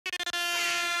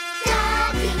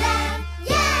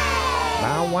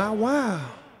Wow Wow.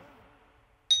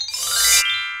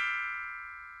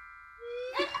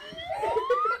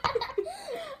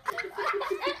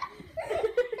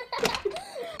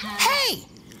 Hey!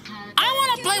 I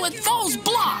want to play with those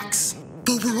blocks!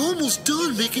 But we're almost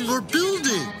done making our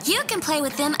building. You can play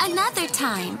with them another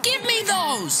time. Give me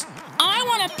those! I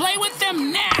want to play with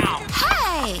them now!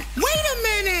 Hey! Wait a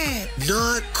minute!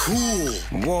 Not cool.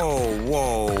 Whoa,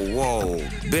 whoa, whoa.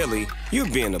 Billy, you're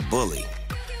being a bully.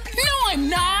 No, I'm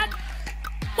not!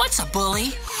 What's a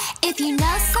bully? If you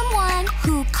know someone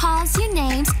who calls you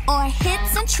names or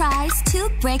hits and tries to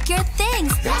break your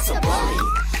things, that's a bully.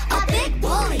 A big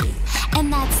bully.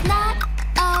 And that's not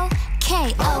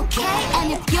okay, okay?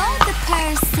 And if you're the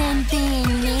person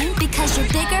being mean because you're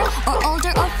bigger or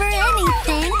older or for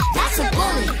anything, that's a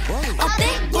bully. A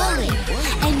big bully.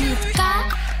 And you've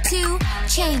got to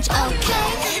change,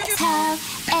 okay? Tell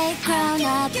a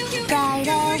grown-up right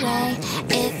away.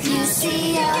 If you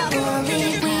see a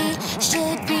bully, we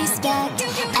should respect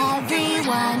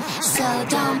everyone. So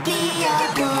don't be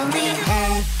a bully.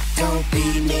 Hey, don't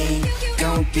be mean.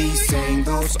 Don't be saying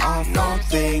those awful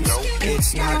things.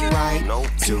 It's not right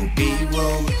to be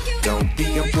rude. Don't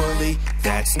be a bully,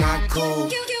 that's not cool.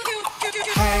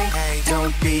 Hey,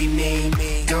 don't be mean.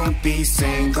 Don't be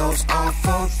saying those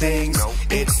awful things.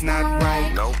 It's not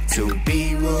right to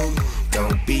be rude.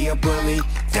 Don't be a bully,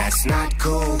 that's not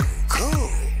cool.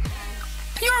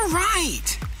 You're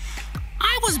right.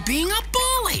 I was being a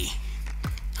bully.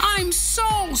 I'm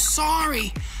so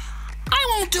sorry. I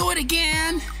won't do it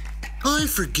again. I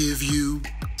forgive you.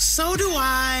 So do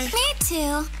I. Me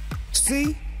too.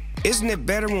 See? Isn't it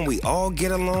better when we all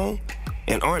get along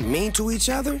and aren't mean to each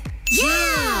other?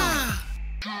 Yeah!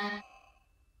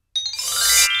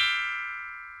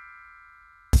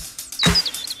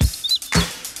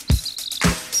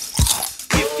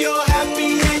 If you're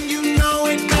happy and you know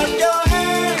it, clap your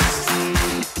hands.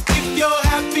 If you're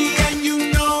happy and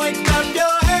you know it, clap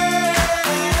your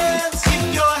hands.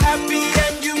 If you're happy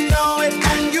and you know it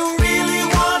and you really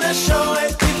wanna show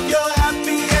it. If you're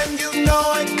happy and you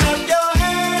know it, clap your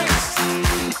hands.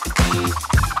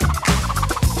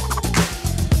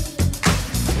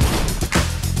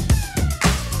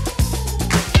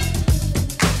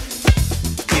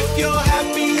 If you're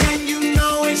happy and you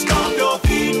know it, stomp your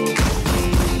feet.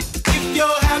 If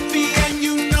you're happy and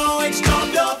you know it,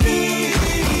 stomp your feet.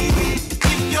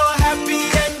 If you're happy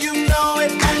and you know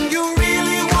it and you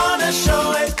really wanna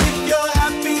show it. If you're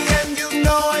happy and you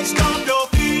know it, stomp your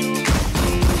feet.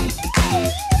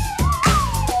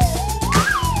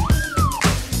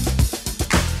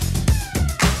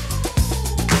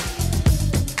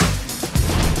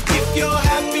 If you're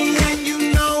happy and you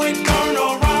know it, turn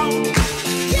around.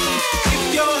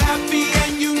 If you're happy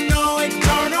and you know it,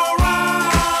 turn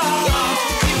around.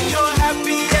 If you're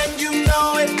happy and you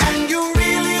know it and you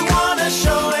really wanna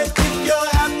show it. If you're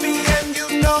happy and you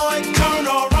know it, turn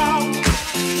around.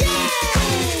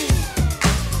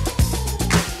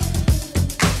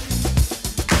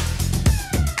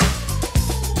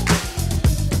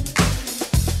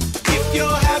 If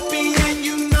you're happy and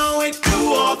you know it,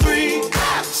 2 or 3.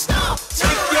 Stop.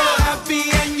 If you're happy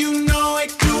and you know it,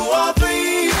 2 or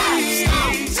 3.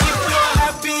 If you're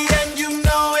happy and you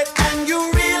know it and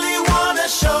you really wanna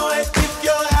show it. If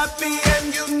you're happy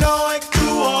and you know it, 2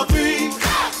 or 3.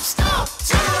 Stop.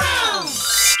 Turn around.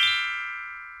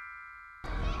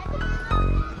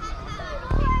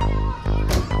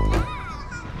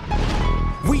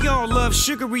 We all love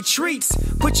sugary treats.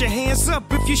 Put your hands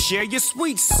up if you share your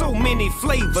sweets. So many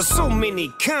flavors, so many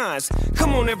kinds.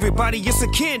 Come on, everybody, it's a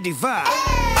candy vibe.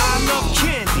 I love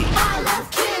candy. I love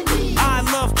candy. I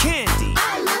love candy.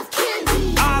 I love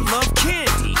candy. I love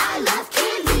candy. I love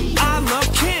candy. I love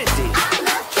candy. I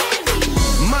love candy.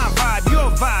 My vibe, your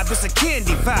vibe, it's a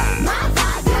candy vibe. My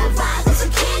vibe, your vibe is a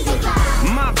candy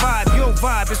vibe. My vibe, your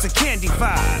vibe, it's a candy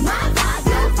vibe. My vibe,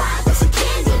 your vibe is a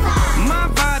candy vibe. My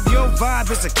vibe, your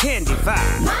vibe, it's a candy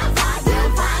vibe. My vibe, your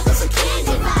vibe is a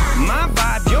candy vibe. My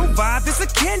vibe, your vibe, it's a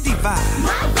candy vibe.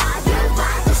 My vibe, your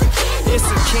vibe is a candy It's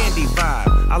a candy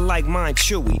vibe. I like mine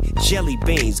chewy. Jelly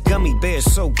beans, gummy bears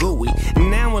so gooey.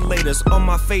 Now and later's on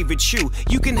my favorite chew.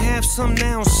 You can have some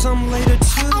now, some later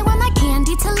too. I want my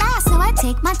candy to last, so I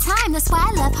take my time. That's why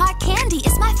I love hard candy,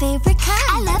 it's my favorite kind.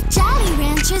 I love Jolly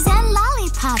Ranchers and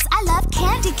lollipops. I love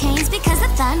candy canes because the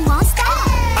fun won't stop.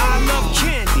 I love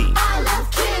candy. I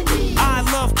love candy. I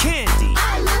love candy.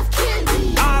 I love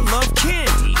candy. I love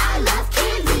candy. I love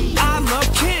candy. I love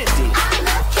candy. I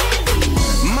love candy.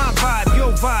 My vibe,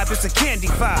 your vibe, it's a candy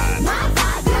vibe. My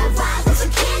vibe, your vibe is a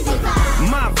candy vibe.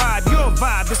 My vibe, your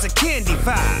vibe, it's a candy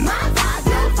vibe. My vibe,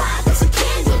 your vibe is a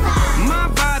candy vibe. My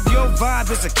vibe, your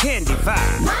vibe, it's is a candy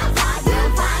vibe. My vibe, your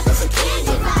vibe is a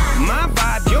candy vibe. My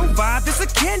vibe, your vibe is a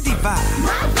candy vibe.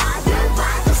 My vibe, your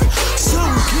vibe is a candy vibe.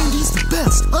 Sour candy's the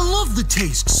best. I love the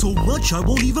taste so much I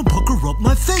won't even pucker up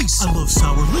my face. I love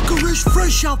sour licorice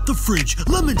fresh out the fridge,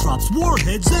 lemon drops,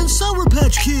 warheads, and Sour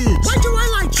Patch Kids. Why do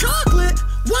I like chocolate?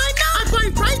 Why not? I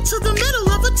bite right to the middle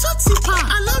of a Tootsie Pop.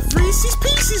 I love Reese's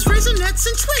Pieces, Raisinets,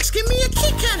 and Twix. Give me a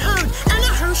Kit Kat hug and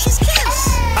a Hershey's kiss.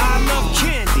 I love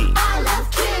candy. I love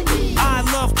candy. I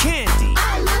love candy.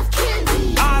 I love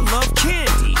candy. I love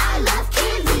candy. I love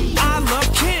candy. I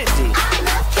love candy. I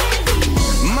love candy.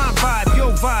 My vibe,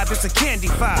 your vibe is a candy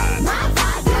vibe. My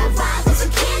vibe, your vibe is a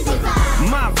candy vibe.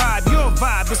 My vibe, your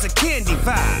vibe is a candy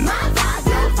vibe. My vibe,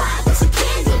 your vibe is a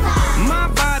candy vibe. My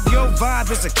vibe, your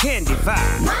vibe is a candy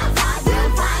vibe. My vibe, your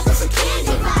vibe is a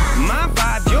candy vibe. My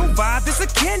vibe, your vibe is a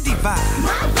candy vibe.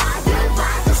 My vibe, your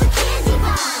vibe is a candy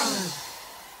vibe.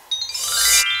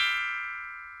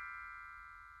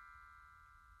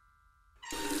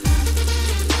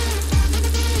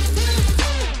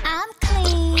 I'm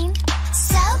clean,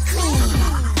 so clean.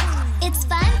 It's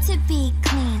fun to be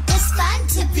clean. It's fun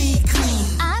to be clean.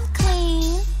 I'm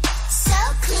clean, so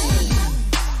clean.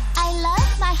 I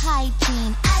love my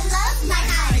hygiene. I love my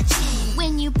hygiene.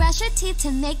 When you brush your teeth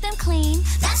to make them clean,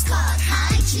 that's called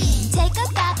hygiene. Take a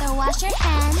bath or wash your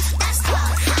hands, that's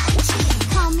called hygiene.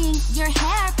 Combing your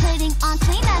hair, putting on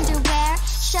clean underwear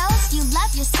shows you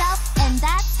love yourself, and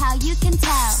that's how you can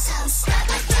tell. So scrub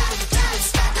it, scrub it,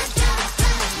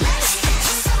 let's get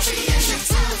soapy in the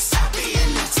tub, soapy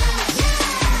in the tub.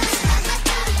 Yeah, scrub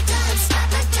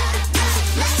it,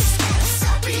 let's get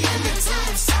soapy in the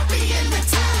tub, soapy in the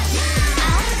tub. Yeah.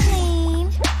 I'm clean,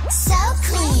 so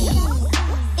clean.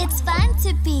 It's fun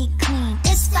to be clean.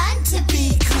 It's fun to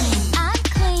be clean. I'm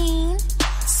clean,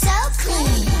 so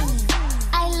clean.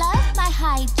 I love my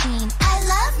hygiene. I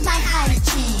love my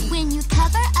hygiene. When you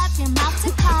cover up your mouth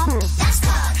to cough, that's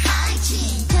called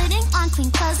hygiene. Putting on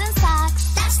clean clothes and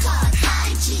socks, that's called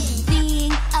hygiene.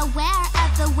 Being aware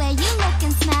of the way you look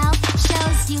and smell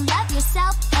shows you love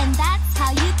yourself, and that's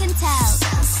how you can tell. So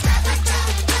scrub it,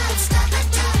 scrub it,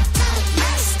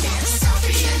 let's get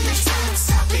soapy in the tub,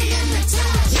 soapy in the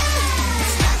tub. Yeah,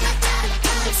 scrub it,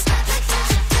 let's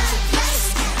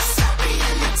get soapy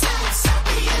in the tub,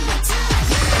 soapy in the tub.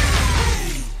 Yeah.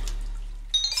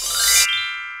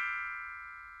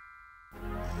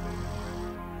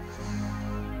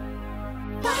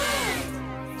 5,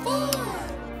 4,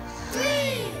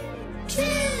 3, 2,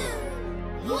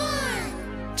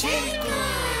 1, take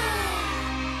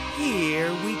off. Here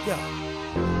we go.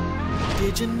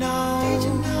 Did you know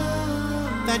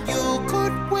that you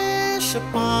could wish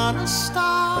upon a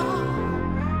star?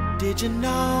 Did you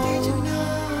know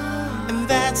and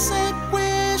that said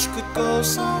wish could go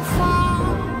so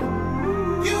far?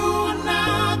 You are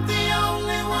not the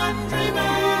only one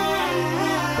dreaming.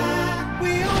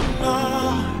 We all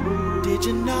are. Did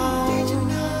you know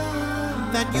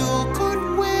that you could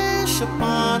wish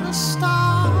upon a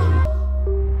star?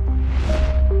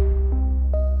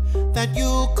 That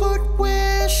you could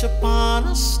wish upon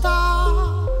a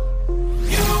star.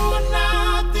 You are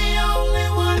not the only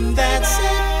one, and that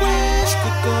said wish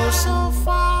could go so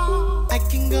far. I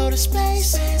can go to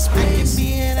space, I can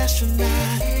be an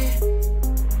astronaut.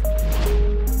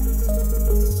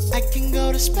 I can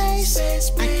go to space,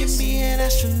 I can be an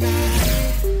astronaut.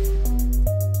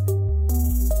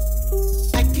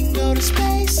 I can go to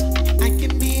space, I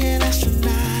can be an astronaut.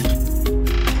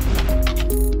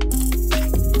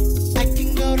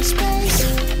 Go to space,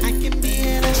 I can be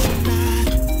an astronaut.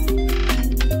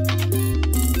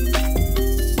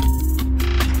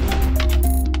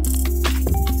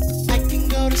 I can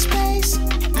go to space,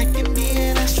 I can be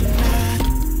an astronaut.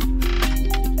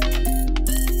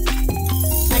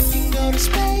 I can go to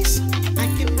space, I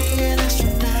can be an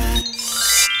astronaut.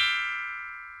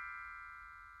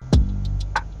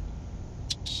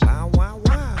 Wow, wow,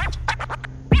 wow.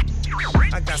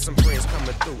 I got some friends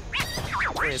coming through.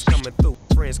 Friends coming through.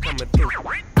 Friends coming through.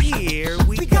 Here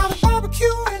we go. Got a barbecue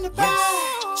in the back.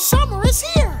 Summer is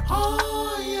here.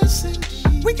 Oh, yes,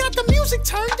 indeed. We got the music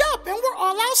turned up and we're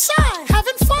all outside,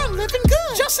 having fun, living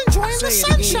good, just enjoying the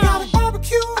sunshine. Got a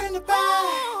barbecue in the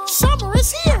back. Summer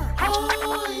is here.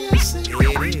 Oh, yes,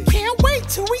 indeed. Can't wait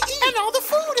till we eat and all the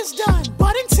food is done.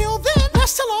 But until then,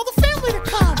 let's tell all the family to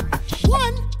come.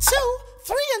 1, 2,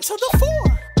 3 until the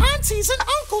 4. Aunties and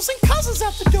uncles and cousins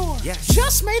at the door. Yes.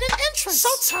 Just made an entrance, so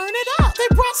turn it up. They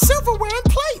brought silverware and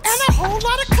plates and a whole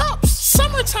lot of cups.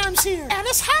 Summertime's here and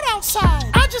it's hot outside.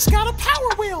 I just got a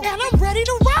Power Wheel and I'm ready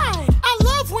to ride. I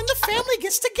love when the family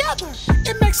gets together.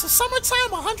 It makes the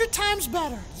summertime 100 times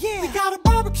better. Yeah, we got a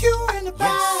barbecue in the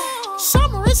back.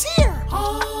 Summer is here.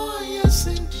 Oh,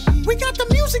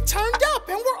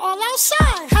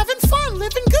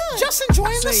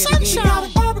 enjoying the Say it sunshine. again. Got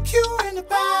a barbecue in the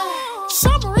bag.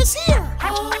 Summer is here.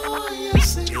 Oh,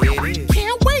 yes, it is.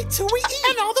 Can't wait till we eat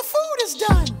and all the food is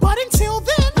done. But until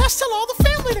then, let's tell all the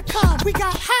family to come. We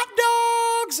got hot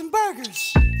dogs and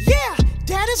burgers. Yeah,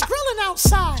 Dad is grilling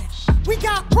outside. We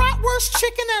got bratwurst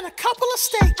chicken and a couple of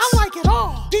steaks. I like it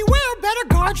all. Beware, better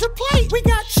guard your plate. We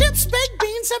got chips, baked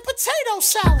beans, and potato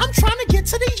salad. I'm trying to get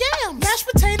to the yams, mashed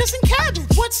potatoes and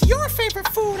cabbage. What's your favorite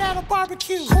food at a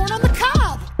barbecue? Corn on the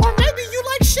cob, or maybe you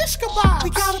like shish kebab. We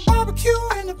got a barbecue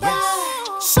in the bag.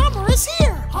 Summer is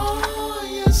here. Oh,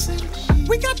 yes, indeed.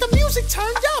 We got the music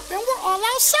turned up and we're all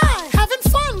outside, having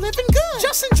fun, living good,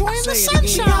 just enjoying the Say it again.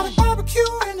 sunshine. We got a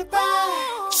barbecue in the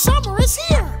bag. Summer is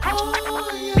here. Oh,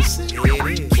 yes,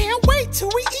 indeed. Can't wait till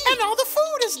we eat and all the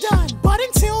food is done. But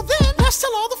until then, let's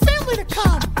tell all the family to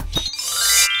come.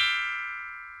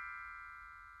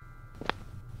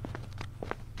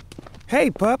 Hey,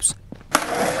 pups.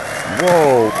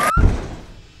 Whoa.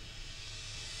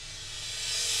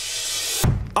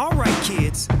 All right,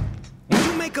 kids. When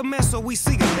you make a mess or we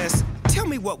see a mess, tell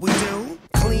me what we do.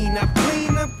 Clean up,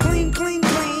 clean up, clean, clean,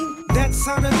 clean. That's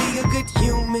how to be a good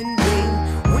human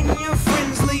being. When your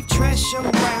friends leave trash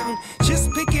around,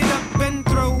 just pick it up and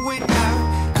throw it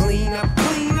out. Clean up,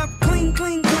 clean up, clean,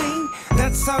 clean, clean.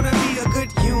 That's how to be a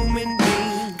good human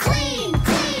being. Clean,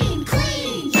 clean,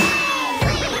 clean.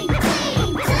 Clean,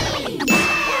 clean, clean.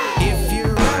 If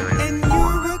you're out and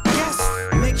you're a guest,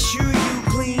 make sure you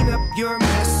clean up your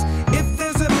mess. If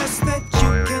there's a mess that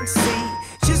you can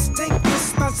see, just take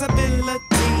responsibility.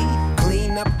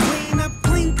 Clean up,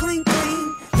 clean, clean,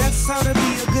 clean. That's how to be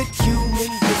a good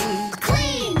human being.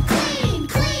 Clean, clean,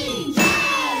 clean.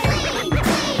 Clean,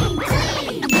 clean,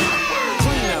 clean.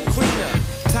 Clean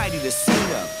up, tidy the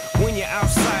scene up. When you're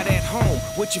outside at home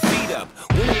with your feet up.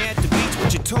 When you're at the beach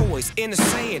with your toys in the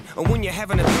sand. Or when you're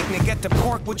having a picnic at the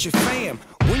park with your fam.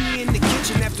 When you're in the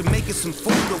kitchen after making some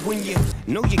food. Or when you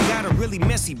know you got a really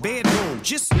messy bedroom.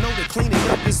 Just know that cleaning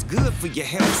up is good for your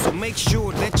health. So make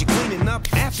sure that you're cleaning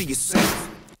up after yourself.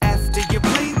 After you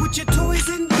play with your toys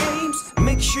and games,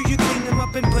 make sure you clean them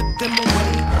up and put them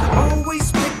away.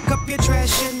 Always pick up your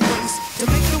trash and waste to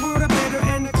make the world a better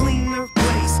and a cleaner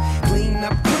place. Clean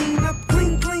up, clean,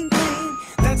 clean, clean.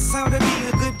 That's how to be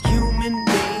a good human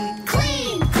being.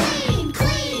 Clean, clean,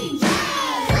 clean.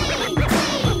 Clean,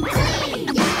 clean,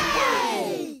 clean.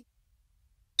 Yay!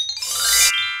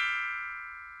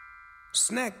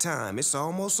 Snack time, it's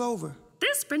almost over.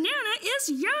 This banana is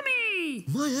yummy!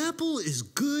 My apple is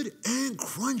good and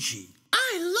crunchy.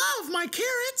 I love my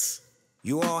carrots,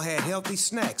 You all had healthy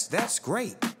snacks, that's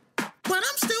great. but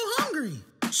I'm still hungry.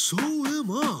 So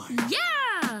am I.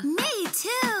 Yeah! Me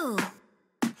too.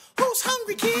 Who's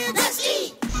hungry, kids? Let's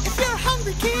eat. If you're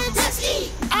hungry, kids, Let's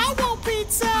eat. I want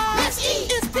pizza. Let's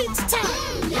eat. It's pizza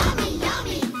time. Yummy,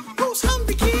 yummy. Who's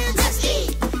hungry, kids? Let's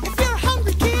eat. If you're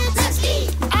hungry, kids, Let's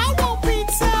eat. I want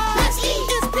pizza. Let's eat.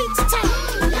 It's pizza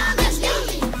time. Let's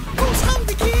eat. Who's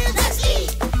hungry, kids? Let's eat.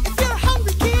 If you're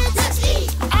hungry, kids, Let's eat.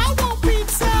 I want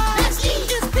pizza. Let's eat.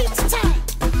 It's pizza time.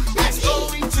 Let's eat.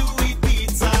 Going to eat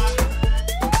pizza.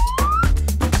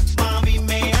 Mommy,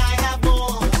 may I have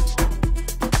more?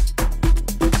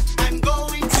 I'm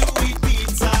going to eat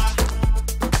pizza.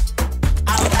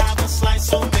 I'll have a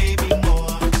slice or maybe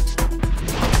more.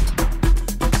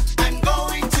 I'm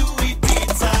going to eat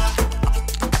pizza.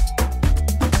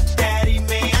 Daddy,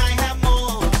 may I have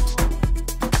more?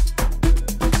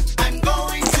 I'm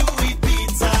going to eat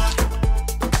pizza.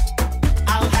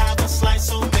 I'll have a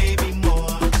slice or maybe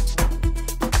more.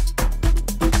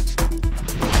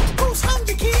 Who's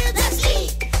hungry, kids? Let's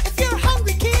eat. If you're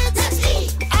hungry, kids, Let's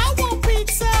eat. I want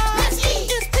pizza. Let's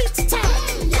eat. It's pizza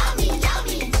time. Yummy,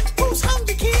 yummy. Who's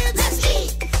hungry, kids? Let's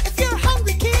eat. If you're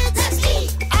hungry, kids, Let's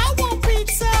eat. I want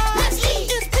pizza. Let's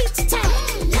eat. It's pizza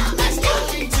time. Let's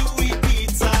Going eat. to eat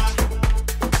pizza.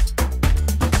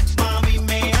 Mommy,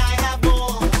 may I have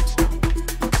more?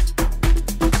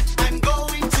 I'm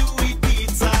going to eat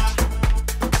pizza.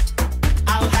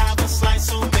 I'll have a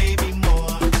slice or maybe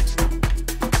more.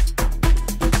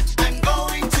 I'm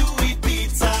going to eat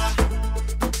pizza.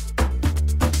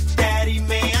 Daddy,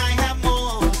 may I have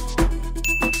more?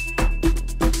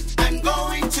 I'm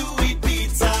going to eat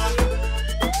pizza.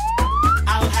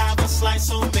 I'll have a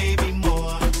slice or maybe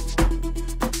more.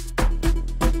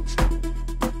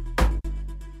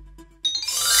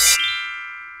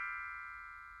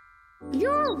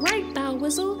 You're right, Bow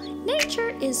Wizzle. Nature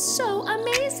is so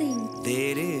amazing.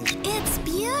 There it is. It's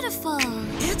beautiful.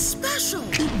 It's special.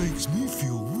 It makes me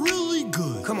feel really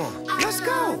good. Come on, let's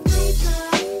go.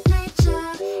 Nature,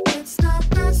 nature, it's the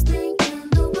best thing in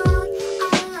the world.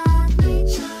 I love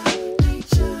nature,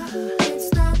 nature, it's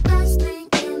the best thing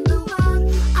in the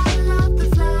world.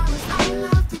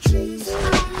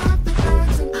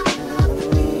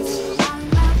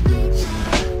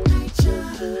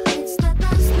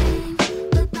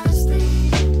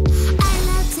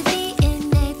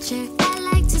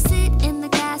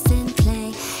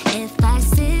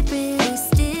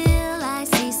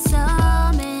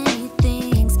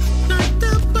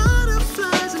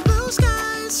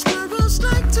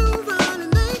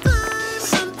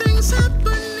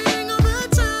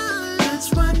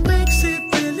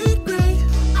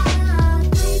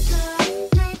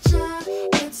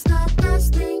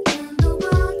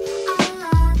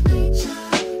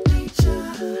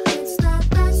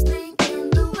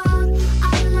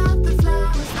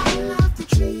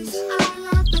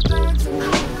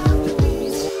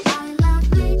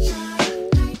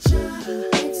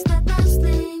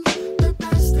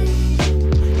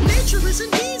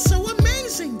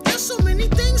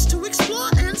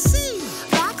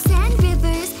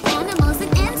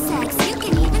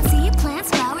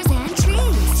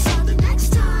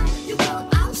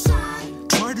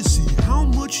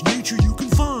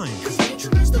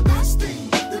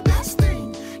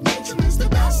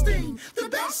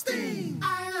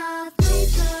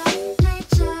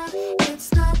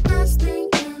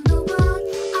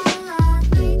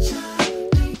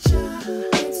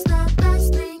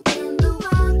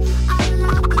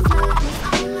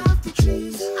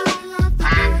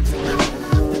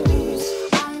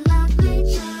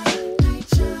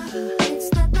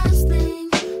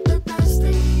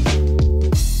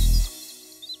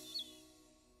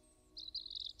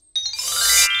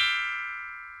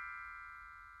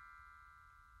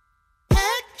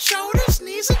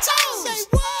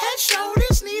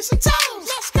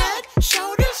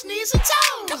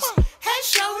 Come on. Head,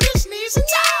 shoulders, knees, and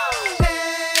toes.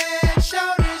 Head,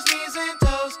 shoulders, knees, and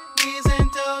toes. Knees and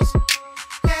toes.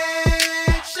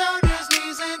 Head, shoulders,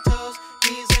 knees, and toes.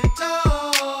 Knees and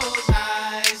toes.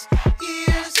 Eyes,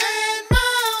 ears, and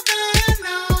mouth and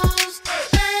nose.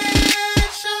 Head,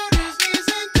 shoulders, knees,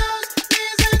 and toes.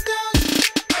 Knees and toes.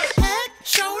 Head,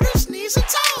 shoulders, knees, and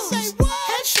toes. Say what?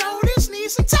 Head, shoulders,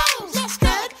 knees, and toes.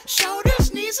 Head,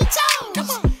 shoulders, knees, and toes. Come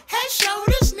on. Head,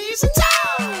 shoulders, knees, and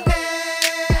toes.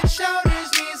 Head, shoulders,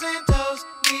 knees, and toes.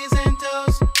 Knees and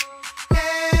toes.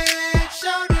 Head,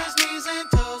 shoulders, knees,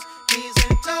 and toes. Knees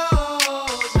and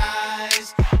toes.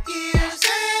 Eyes, ears,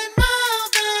 and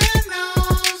mouth and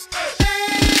nose.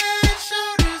 Head,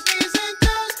 shoulders, knees, and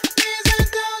toes. Knees and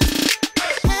toes.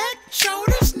 Head,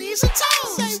 shoulders, knees, and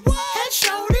toes. Say what? Head,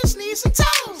 shoulders, knees, and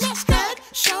toes. Head,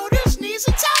 shoulders, knees,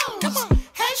 and toes. Come on.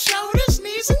 Head, shoulders,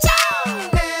 knees, and toes.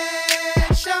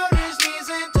 Head, shoulders, knees,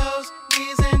 and toes.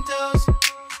 Knees and toes.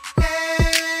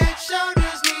 Head,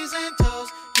 shoulders, knees, and toes.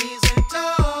 Knees and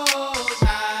toes.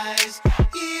 Eyes,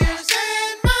 ears,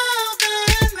 and mouth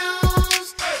and nose.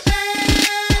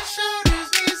 Head, shoulders,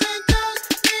 knees, and toes.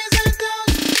 Knees and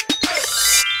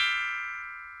toes.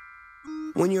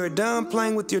 When you're done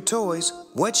playing with your toys,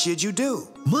 what should you do?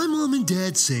 My mom and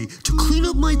dad say to clean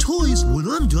up my toys when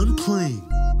I'm done playing.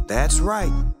 That's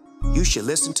right. You should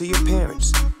listen to your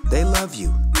parents. They love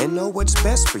you and know what's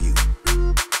best for you.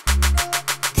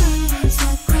 Things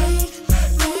are great,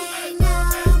 they know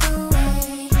the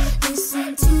way.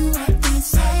 Listen to what they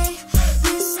say.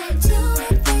 Listen to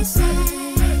what they say.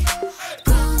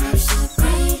 Grown-ups are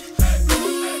great,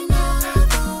 they know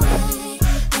the way.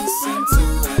 Listen to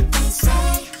what they say.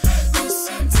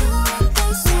 Listen to what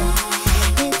they say.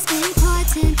 It's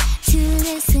important to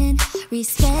listen.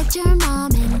 Respect your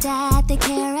mom and dad. They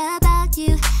care about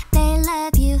you. They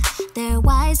love you. They're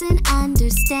wise and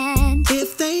understand.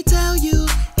 If they tell you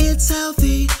it's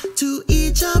healthy to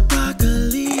eat your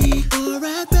broccoli, or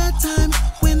at bedtime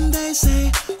when they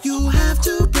say you have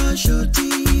to brush your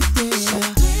teeth,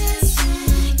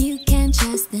 yeah. You can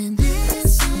trust them.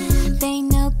 They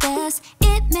know best.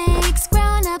 It makes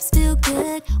grown-ups feel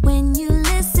good when you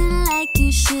listen like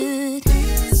you should.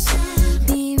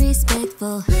 Be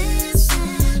respectful.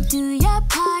 Do your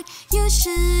part. You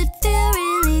should feel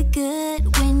really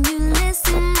good when you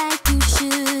listen like you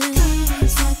should.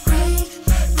 Things are great.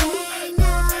 They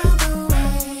know the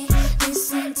way.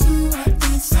 Listen to what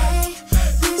they say.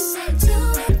 Listen to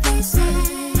what they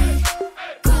say.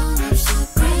 Grown-ups are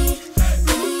great.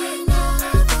 They know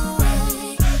the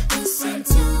way. Listen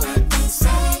to what they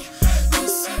say.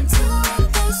 Listen to what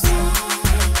they say.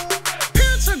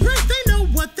 Parents are great, they know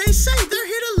what they say. They're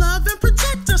here to love and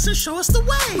protect us and show us the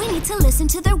way. We need to listen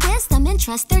to their wisdom and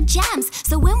trust their gems,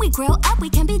 so when we grow up, we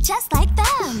can be just like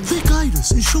them. They guide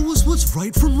us and show us what's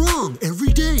right from wrong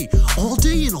every day, all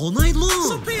day and all night So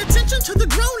long. pay attention to the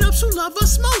grown-ups who love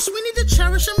us most. We need to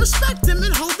cherish and respect them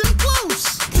and hold them close.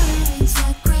 Things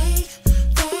are great,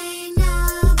 they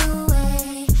know the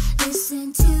way.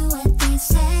 Listen to what they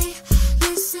say.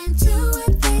 Listen to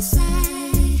what they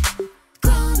say.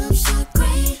 Grown-ups are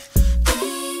great,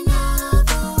 they know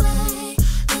the way.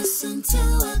 Listen to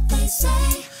what they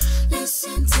say.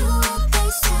 Listen to what they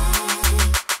say.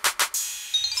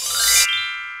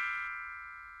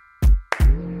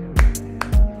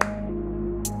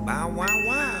 Bow wow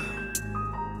wow.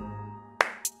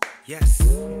 Yes.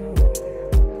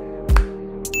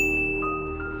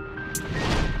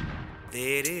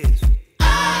 There it is.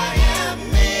 I am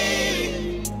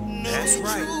me. No That's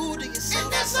right. true to yourself.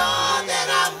 And that's all that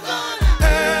I'm gonna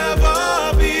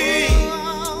ever be.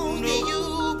 Be you,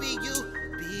 be you,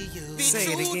 be you. Be Say it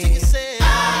true to again. yourself. I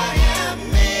am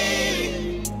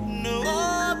me.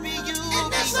 No, be you.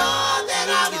 And that's all that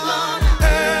I'm gonna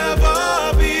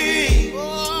ever be.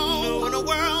 Oh, in a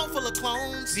world full of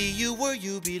clones, be you where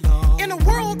you belong. In a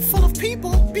world full of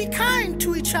people, be kind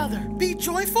to each other. Be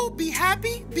joyful, be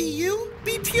happy, be you,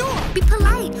 be pure. Be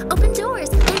polite, open doors,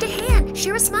 lend a hand,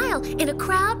 share a smile. In a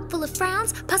crowd full of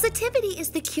frowns, positivity is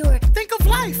the cure. Think of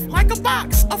life like a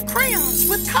box of crayons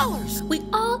with colors. We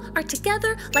all are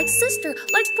together like sister,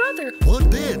 like brother. One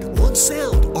band, one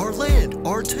sound, our land,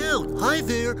 our town. Hi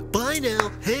there, bye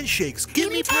now, handshakes,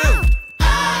 give me pound.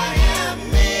 I am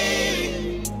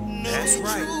me. No That's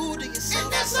right. true to yourself.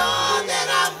 And that's all that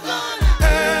I'm gonna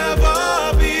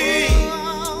ever be.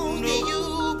 Be you,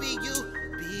 be you,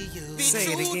 be you. Be Say it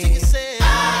true to again. yourself. I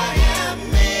am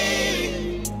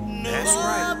me. No, That's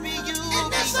right. be you,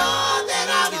 and that's all that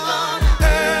I'm gonna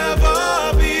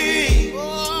ever be.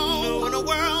 In a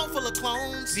world full of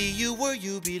clones, be you where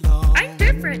you belong. I'm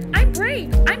different. different. I'm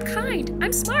brave. I'm kind.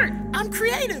 I'm smart. I'm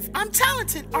creative. I'm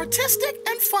talented, artistic,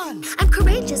 and fun. I'm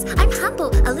courageous. I'm humble.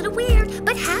 A little weird,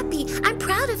 but happy. I'm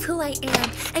proud of who I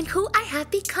am and who I have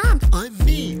become. I'm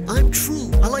me. I'm true.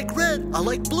 I like red. I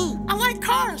like blue. I like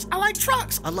cars. I like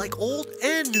trucks. I like old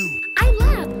and new. I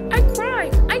laugh. I cry.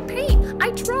 I paint.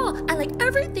 I draw. I like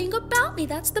everything about me.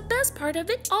 That's the best part of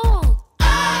it all.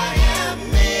 I am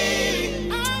me.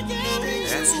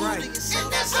 That's right.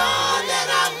 And that's all that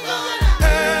I'm gonna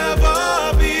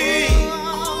ever be.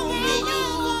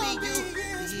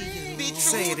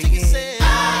 Say it again.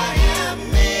 I am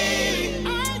me.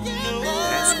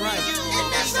 That's right. And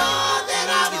that's all that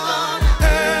I'm gonna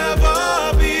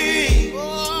ever be.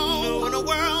 In a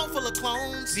world full of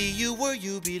clones, be you where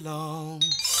you belong.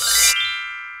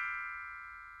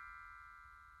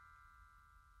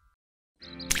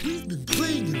 We've been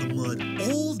playing in the mud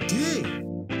all day.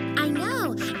 I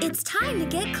know. It's time to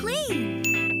get clean.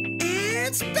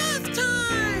 It's bath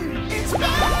time. It's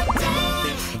bath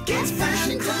time. Get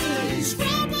fashion clean.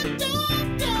 Scrub it up.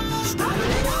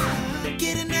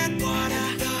 Get in that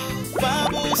water.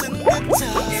 Bubbles in the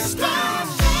tub. It's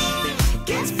bath time.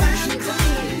 Get fashion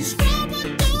clean. Scrub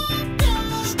it up.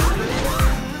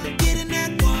 Get in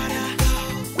that water.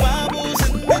 Bubbles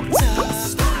in the tub.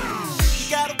 You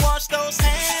gotta wash those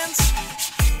hands.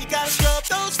 You gotta scrub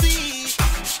those feet.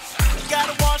 You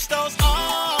gotta wash those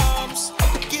arms.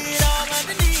 Get all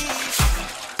underneath.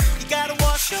 You gotta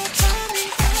wash your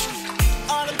tummy.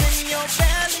 All up in your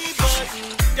belly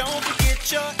button. Don't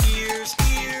forget your ears.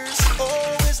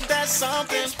 Oh, isn't that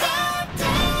something? It's bath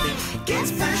time. Get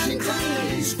fashion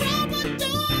clean. Scrub it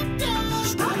up.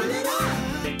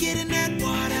 Get in that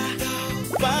water.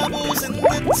 Bubbles in the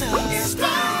tub. It's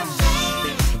bath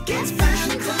time. Get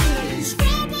fashion clean.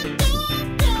 Scrub it up.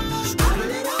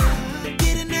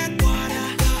 Get in that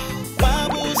water.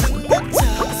 Bubbles in the tub.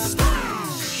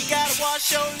 You gotta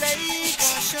wash your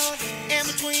legs. In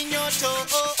between your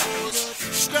toes.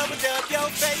 Scrub it up your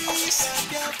face.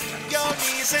 Your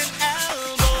knees and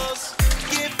elbows.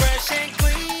 Get fresh and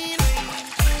clean.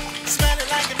 Smell it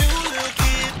like a new little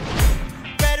kid.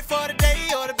 Ready for the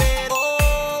day or the bed.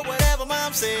 Oh, whatever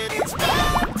mom said. It's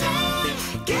bath time.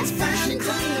 Get fashion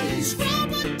clean.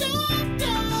 Scrub it up.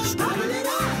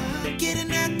 Get in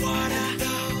that water.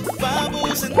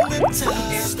 Bubbles in the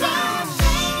tub. It's bath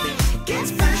time. Get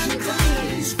fashion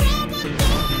clean. Scrub it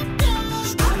up.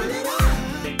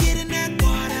 Get in that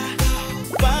water.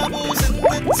 Bubbles in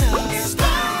the tub. It's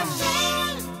bath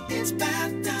time. It's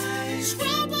bath time.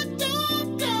 Scrub it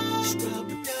up.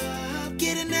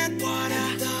 Get in that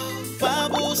water.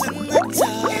 Bubbles in the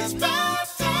tub. It's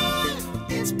bath time.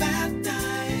 It's bath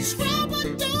time. Scrub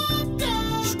it up.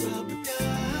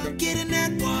 Get in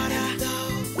that water.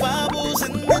 Bubbles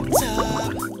in the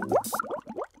tub.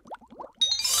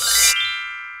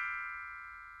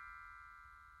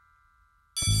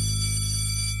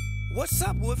 What's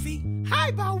up, Woofee?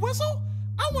 Hi, Bow Wizzle.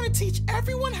 I want to teach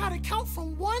everyone how to count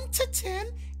from 1 to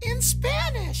 10 in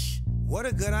Spanish. What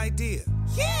a good idea.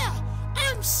 Yeah,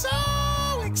 I'm so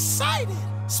excited.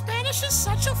 Spanish is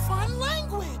such a fun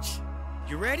language.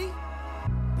 You ready?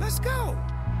 Let's go.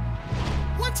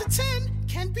 1 to 10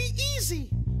 can be easy.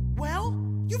 Well,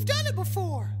 you've done it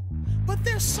before. But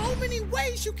there's so many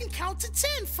ways you can count to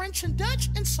 10, French and Dutch,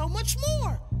 and so much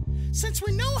more. Since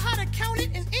we know how to count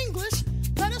it in English,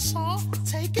 let us all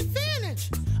take advantage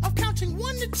of counting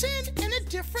 1 to 10 in a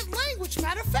different language.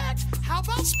 Matter of fact, how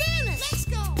about Spanish? Let's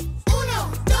go. 1,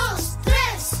 2, 3,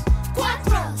 4,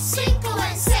 5, 6, 7, 8, 9,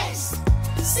 10.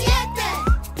 Say it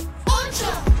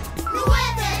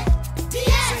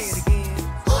again.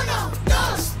 1, 2,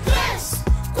 3,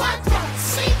 4,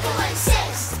 5,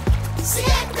 6, 7, 8,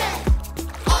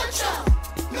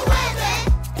 9, 10.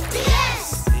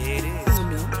 There it is.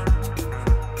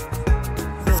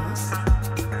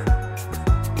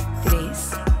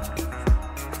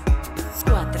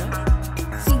 1, 2, 3, 4, 5,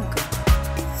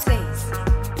 6, 7,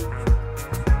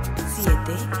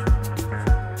 8,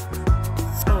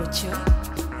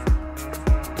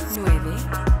 9,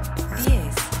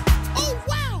 10. Oh,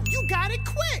 wow, you got it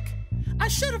quick. I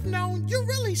should have known. You're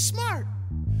really smart.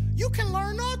 You can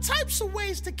learn all types of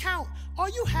ways to count. All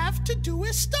you have to do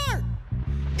is start.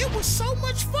 It was so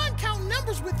much fun counting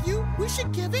numbers with you. We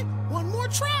should give it one more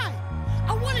try.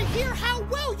 I want to hear how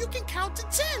well you can count to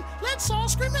 10. Let's all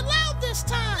scream it loud this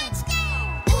time. Let's go.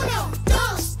 1, 2,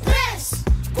 3,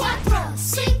 4, 5,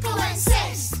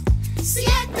 6,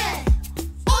 7, 8,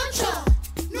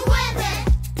 9,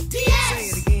 10. Say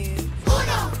it again.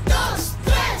 1, 2,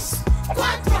 3, 4,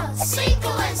 5,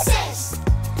 6,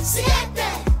 7, 8,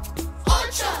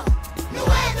 9,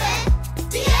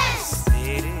 10. There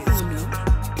it is.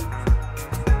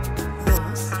 1,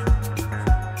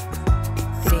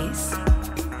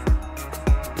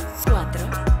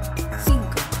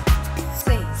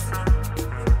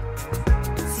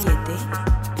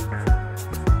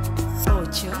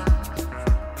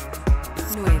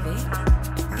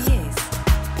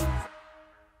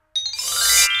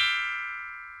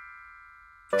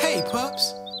 Hey,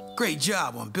 pups. Great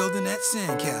job on building that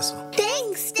sandcastle.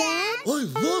 Thanks, Dad. I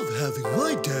love having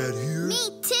my dad here. Me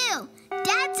too.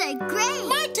 Dads are great.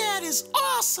 My dad is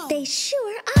awesome. They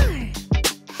sure are.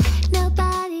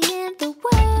 Nobody in the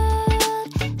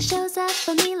world shows up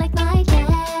for me like my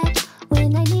dad.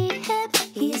 When I need him,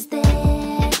 he's there.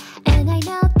 And I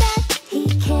know that he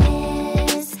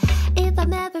cares. If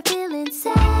I'm ever feeling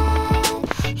sad,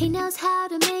 he knows how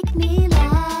to make me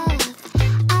laugh.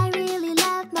 I really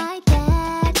love my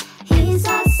dad. He's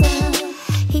awesome.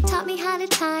 He taught me how to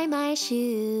tie my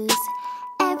shoes.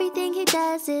 Everything he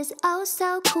does is oh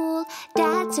so cool.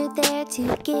 Dads are there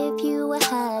to give you a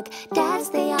hug. Dads,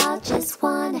 they all just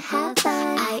wanna have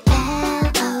fun.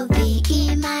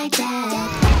 I-L-O-V-E, my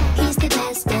dad. He's the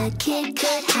best a kid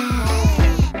could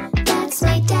have. That's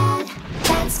my dad.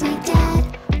 That's my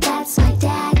dad. That's my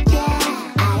dad,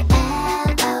 yeah.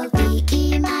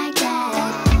 I-L-O-V-E, my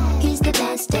dad. He's the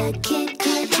best a kid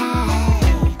could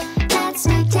have. That's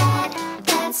my dad.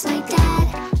 That's my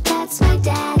dad. That's my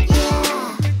dad,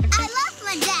 yeah. I love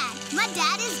my dad. My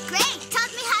dad is great.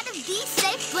 Taught me how to be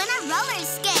safe when I roller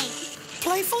skate.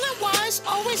 Playful and wise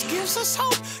always gives us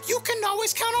hope. You can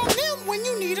always count on them when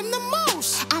you need them the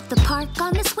most. At the park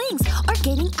on the swings or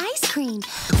getting ice cream.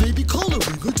 Maybe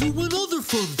coloring or doing other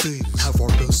fun things. Have our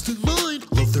best in mind.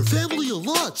 Love their family a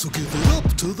lot, so give it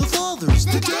up to the fathers,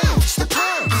 the dads, the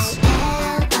parents.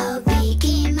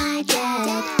 I-L-O-V-E, my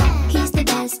dad. He's the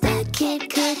best a kid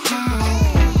could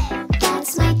have.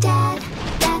 That's my dad.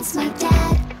 That's my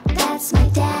dad. That's my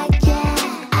dad,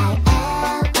 yeah.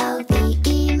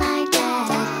 I-L-O-V-E, my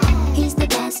dad. He's the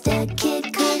best a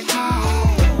kid could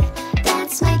have.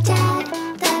 That's my dad.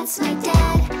 That's my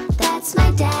dad. That's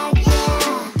my dad,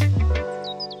 yeah.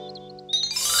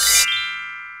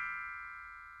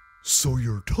 So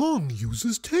your tongue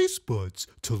uses taste buds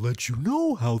to let you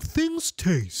know how things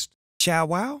taste. Chow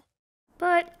Wow?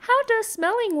 But how does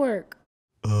smelling work?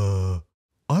 I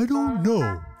don't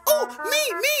know. Oh, me,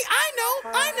 I know.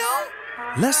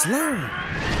 Let's learn.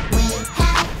 We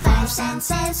have five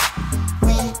senses.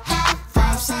 We have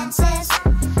five senses.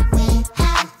 We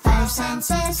have five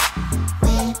senses.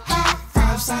 We have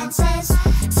five senses.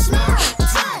 Smell,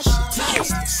 touch,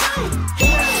 taste, sight,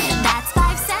 hearing. That's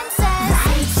five senses.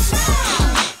 Right.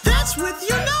 Smell. That's with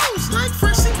your nose, like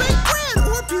freshly baked bread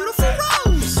or beautiful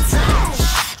rose. Touch.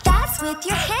 That's with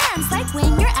your hands, like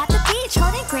when you're at the beach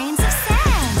holding grains of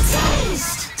sand.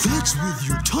 Taste. That's with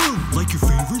your tongue, like your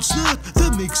favorite snack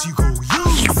that makes you go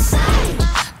yum. Sight.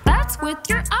 That's with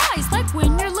your eyes, like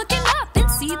when you're looking up and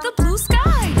see the blue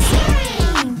skies.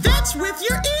 Hearing. That's with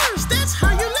your ears. That's how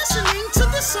you're listening to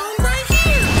the song right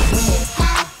here. We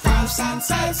have five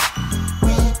senses.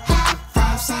 We have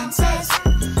five senses.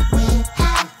 We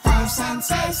have five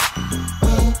senses.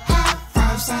 We have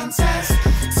five senses.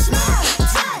 Smell,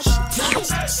 touch,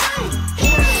 taste, sight,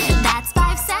 hearing. That's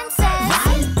five senses.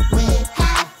 Right. We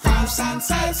have five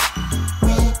senses.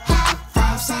 We have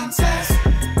five senses.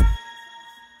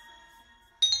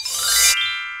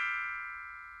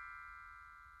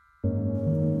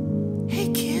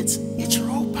 Hey kids, it's your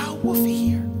old pal Woofee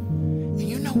here. And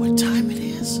you know what time it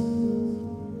is?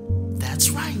 That's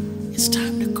right, it's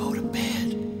time to go to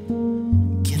bed.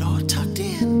 Get all tucked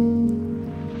in.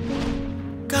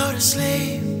 Go to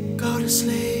sleep, go to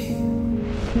sleep.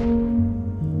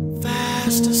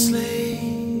 Fast asleep.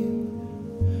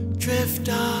 Drift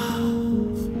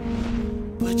off.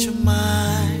 Put your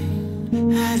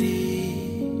mind at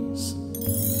ease.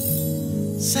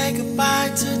 Say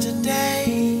goodbye to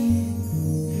today.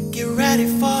 Get ready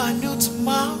for a new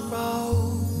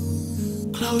tomorrow.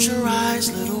 Close your eyes,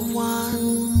 little one,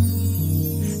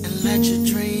 and let your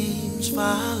dreams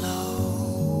follow.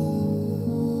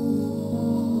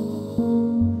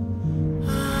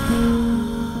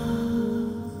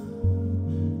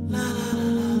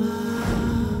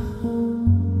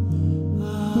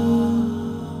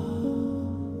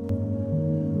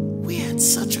 We had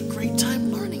such a great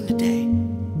time learning today.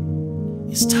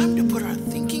 It's time to put our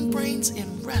thinking brains in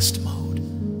rest mode.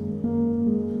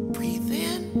 Breathe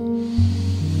in,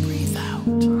 breathe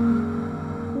out.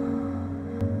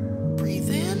 Breathe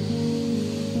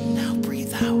in, now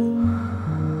breathe out.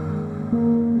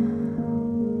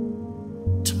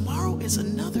 Tomorrow is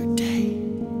another day.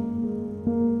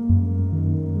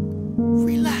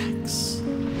 Relax.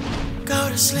 Go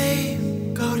to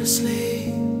sleep, go to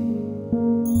sleep.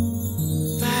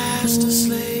 Fast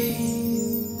asleep.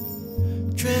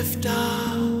 Drift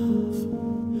off.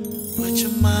 Put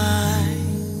your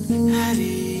mind at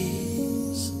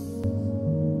ease.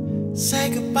 Say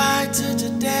goodbye to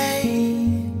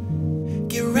today.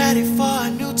 Get ready for a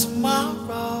new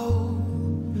tomorrow.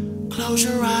 Close Close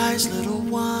your eyes, little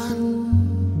one,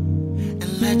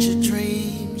 and let your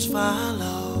dreams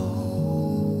follow.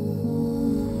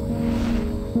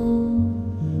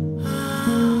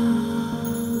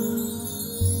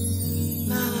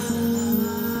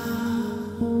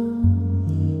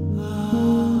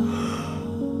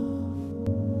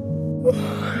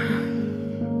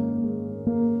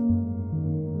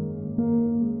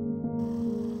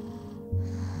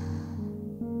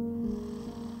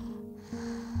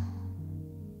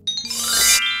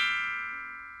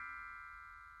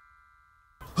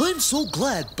 I'm so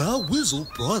glad Bow Wizzle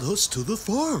brought us to the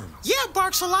farm. Yeah,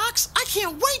 Barks-a-Lox, I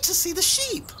can't wait to see the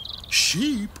sheep.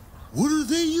 Sheep? What are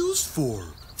they used for?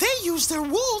 They use their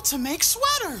wool to make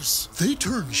sweaters. They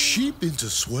turn sheep into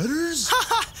sweaters?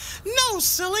 Haha, no,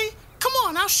 silly. Come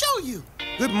on, I'll show you.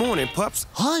 Good morning, pups.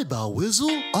 Hi, Bow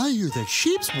Wizzle. I hear that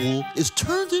sheep's wool is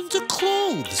turned into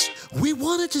clothes. We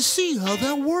wanted to see how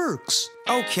that works.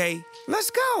 Okay,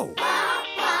 let's go. Bow,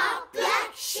 bow,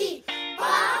 black sheep.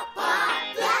 Bow,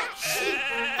 bow, black sheep.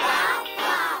 Bow,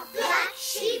 bow, black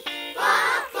sheep.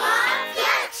 Bow, bow,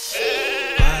 black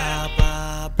sheep. Baa,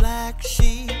 baa, black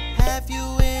sheep, have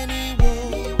you any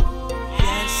wool?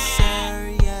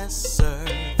 Yes, sir,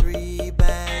 3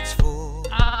 bags full.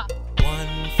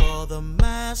 1 for the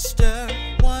master,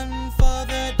 1 for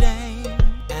the dame,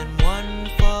 and 1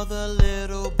 for the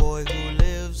little boy who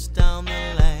lives down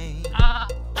the lane. Bow,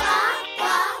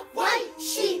 bow, white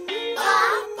sheep.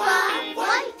 Bow, bow,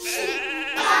 white sheep.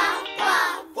 Bow,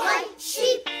 bow, white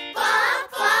sheep. Bow,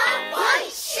 bow,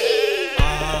 white sheep.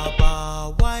 Baa, baa,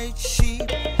 white sheep,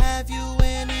 have you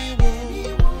any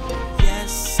wool?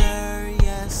 Yes,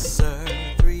 sir,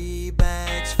 3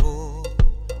 bags full.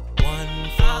 1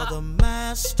 for the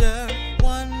master,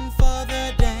 1 for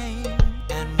the dame,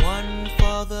 and 1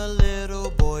 for the little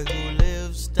boy who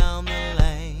lives down the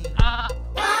lane. Bow,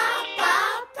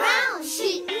 bow, brown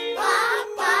sheep. Bow,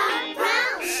 bow,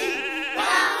 brown sheep.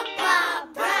 Bow, bow,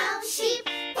 brown sheep.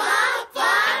 Bow,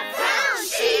 bow, brown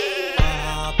sheep.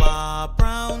 Baa, baa,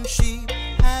 brown sheep,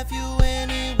 have you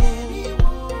any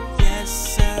wool? Yes,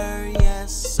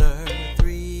 sir,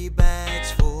 3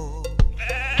 bags full.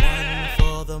 1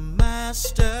 for the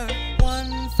master,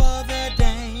 1 for the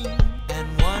dame, and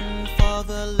 1 for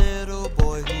the little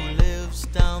boy who lives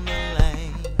down the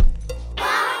lane.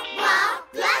 Bow, bow,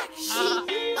 black sheep.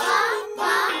 Bow,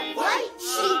 bow, white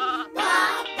sheep.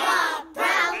 Bow, bow,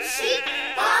 brown sheep.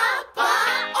 Bow,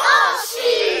 bow, all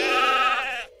sheep.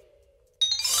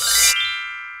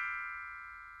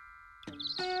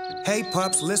 Hey,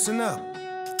 pups, listen up.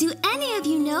 Do any of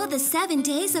you know the 7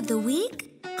 days of the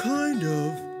week? Kind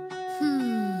of.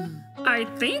 I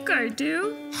think I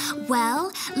do.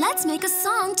 Well, let's make a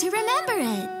song to remember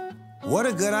it. What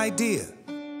a good idea.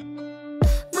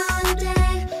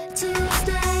 Monday,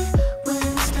 Tuesday,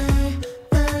 Wednesday,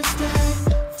 Thursday,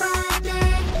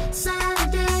 Friday,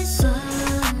 Saturday,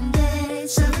 Sunday.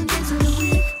 7 days of the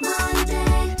week.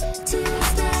 Monday,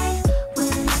 Tuesday,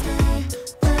 Wednesday,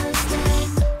 Thursday,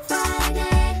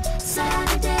 Friday,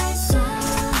 Saturday,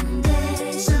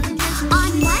 Sunday. 7 days of the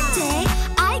On week. Monday,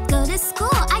 I go to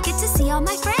school. I get to see all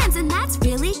my friends, and that's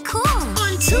really cool.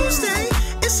 On Tuesday,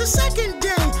 it's the second day.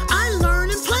 I learn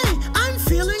and play. I'm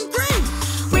feeling great.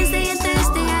 Wednesday and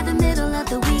Thursday are the middle of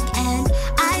the weekend.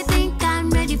 I think I'm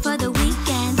ready for the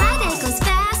weekend. Friday goes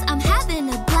fast, I'm having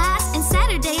a blast. And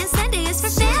Saturday and Sunday is for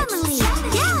family.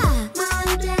 Yeah!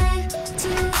 Monday,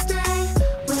 Tuesday,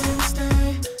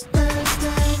 Wednesday,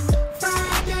 Thursday,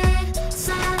 Friday,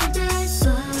 Saturday,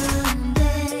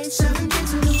 Sunday. 7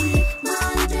 days of the week.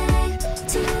 Monday,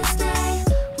 Tuesday,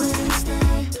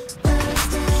 Wednesday,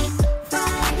 Thursday,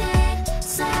 Friday,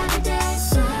 Saturday,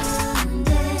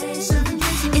 Sunday. 7 days of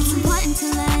the It's week. important to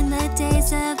learn the days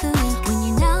of the week. When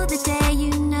you know the day, you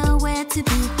know where to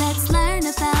be. Let's learn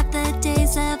about the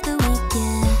days of the week,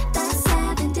 yeah. The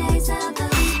 7 days of the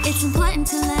week. It's important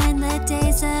to learn the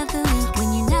days of the week. When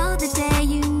you know the day,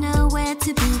 you know where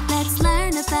to be. Let's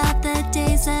learn about the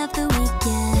days of the week,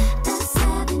 yeah. The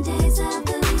 7 days of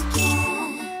the week, yeah.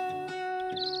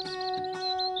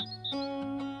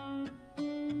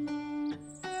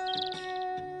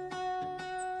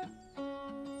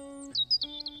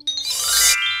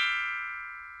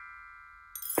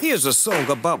 Here's a song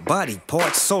about body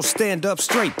parts, so stand up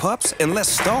straight, pups, and let's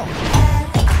start.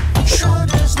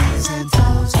 Shoulders, knees and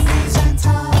toes, knees and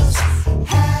toes.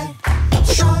 Head,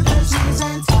 shoulders, knees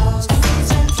and toes,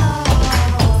 knees and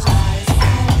toes. Eyes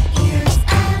and ears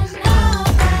and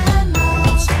mouth and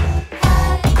nose.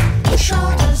 Head,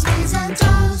 shoulders, knees and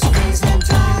toes, knees and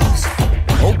toes.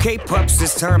 Okay, pups,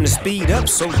 it's time to speed up,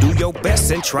 so do your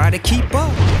best and try to keep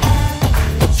up.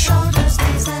 Head, shoulders,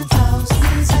 knees and toes,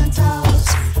 knees and toes.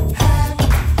 Head,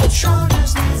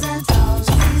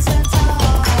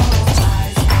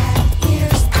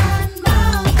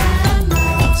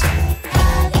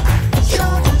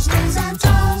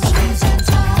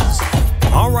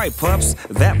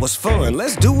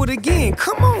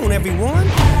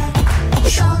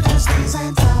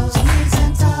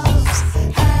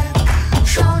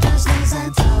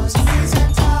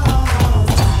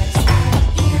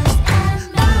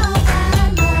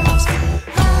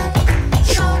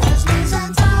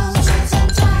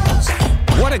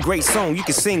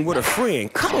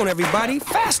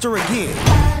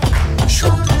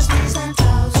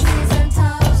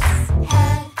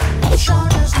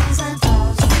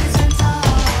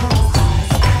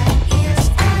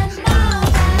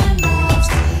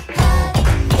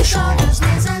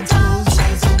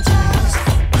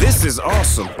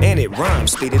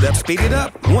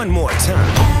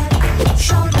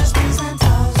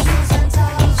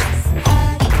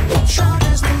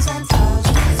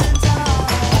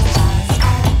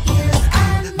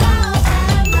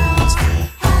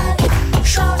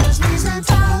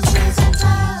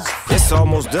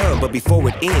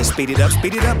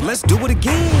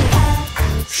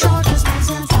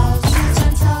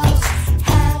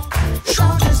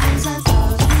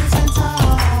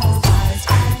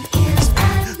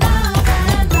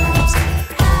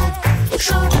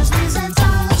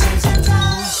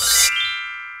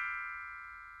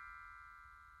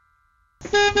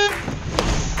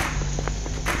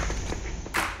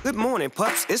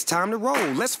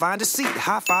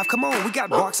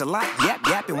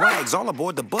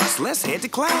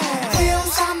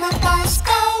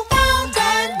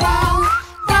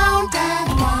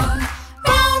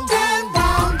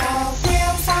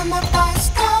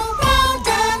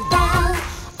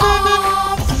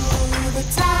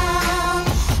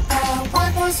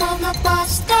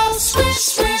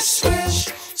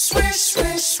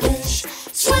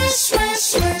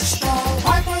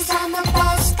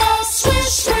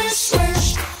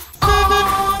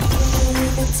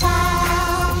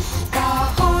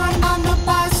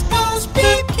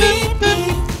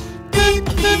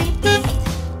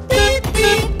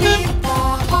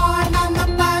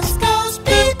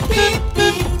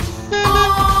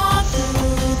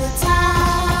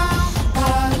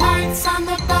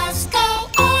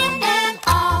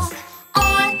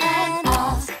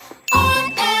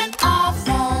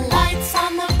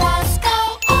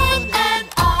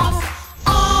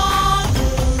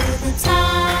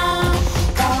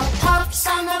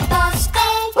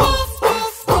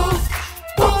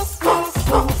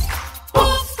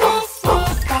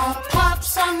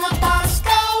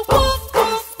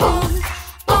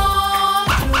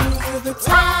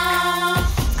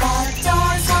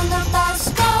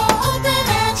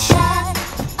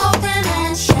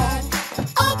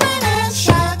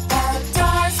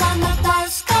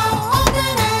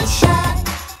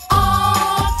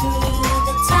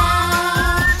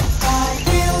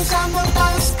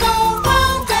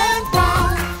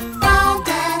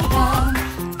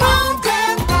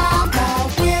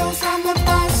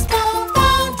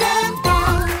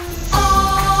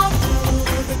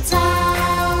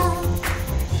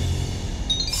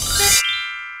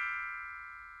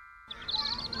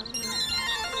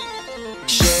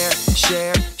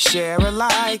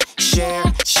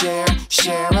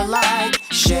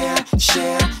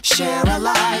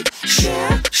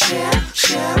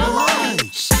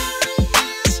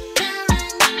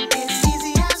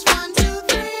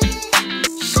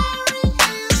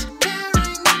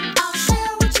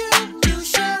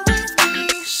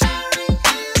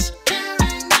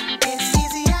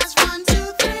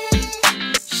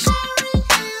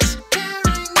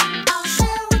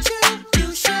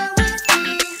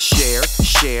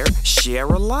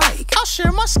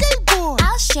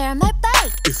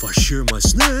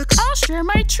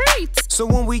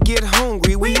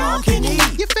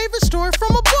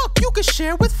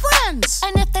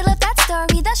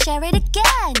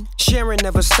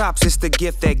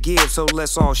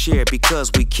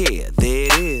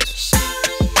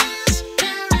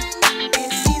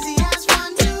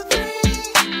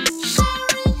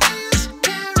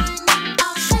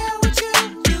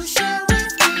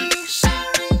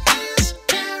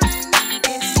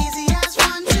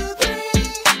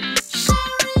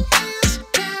 Sharing is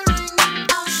caring.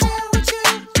 I'll share with you,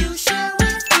 you share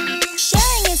with me.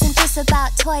 Sharing isn't just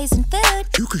about toys and food.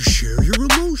 You can share your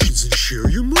emotions and share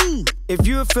your mood. If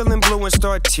you're feeling blue and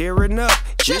start tearing up,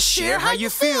 just share how you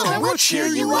feel and we'll cheer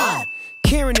you up.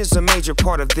 Caring is a major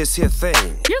part of this here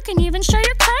thing. You can even share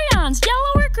your crayons,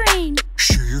 yellow or green.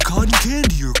 Share your cotton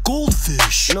candy or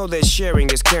goldfish. Know that sharing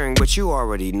is caring, but you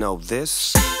already know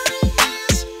this.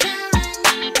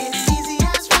 It's easy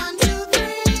as 1, 2, 3.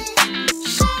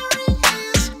 Sharing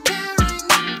is caring.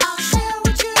 I'll share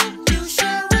with you, you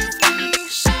share with me.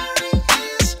 Sharing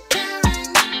is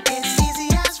caring. It's easy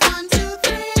as 1, 2,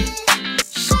 3.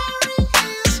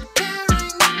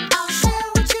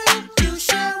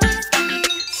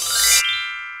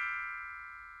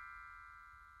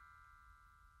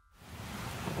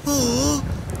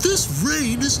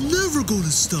 is never going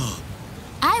to stop.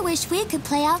 I wish we could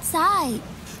play outside.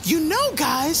 You know,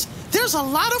 guys, there's a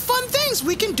lot of fun things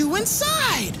we can do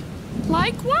inside.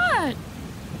 Like what?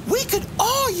 We could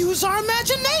all use our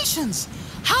imaginations.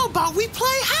 How about we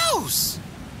play house?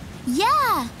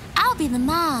 Yeah, I'll be the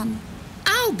mom.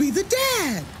 I'll be the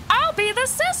dad. I'll be the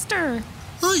sister.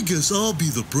 I guess I'll be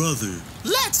the brother.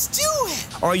 Let's do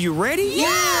it. Are you ready?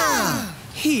 Yeah.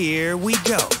 Here we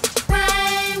go.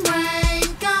 Rain,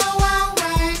 rain, go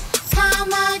away.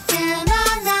 Come again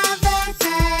another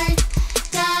day.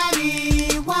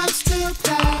 Daddy wants to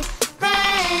play.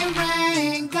 Rain,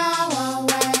 rain, go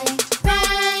away.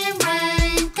 Rain,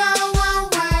 rain, go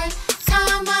away.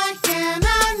 Come again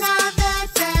another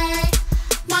day.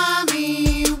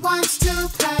 Mommy wants to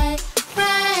play.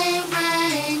 Rain,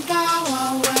 rain, go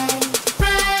away.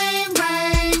 Rain,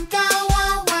 rain, go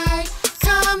away.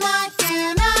 Come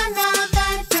again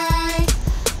another day.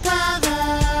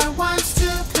 Brother wants to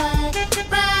play.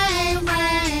 Rain,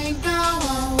 rain, go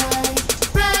away.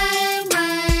 Rain,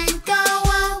 rain, go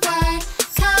away.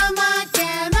 Come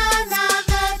again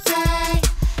another day.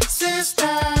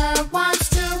 Sister wants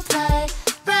to play.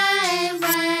 Rain,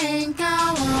 rain, go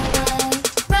away.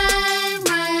 Rain,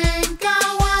 rain, go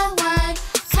away.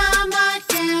 Come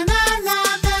again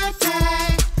another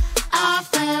day. Our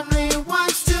family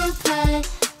wants to play.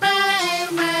 Rain,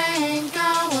 rain,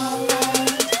 go away.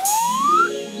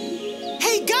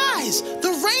 Hey, guys,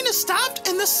 the rain has stopped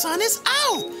and the sun is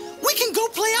out. We can go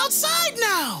play outside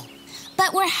now.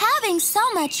 But we're having so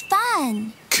much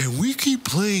fun. Can we keep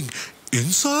playing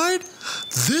inside?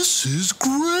 This is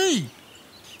great.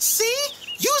 See?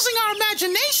 Using our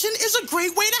imagination is a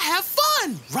great way to have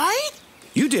fun, right?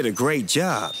 You did a great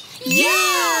job.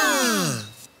 Yeah!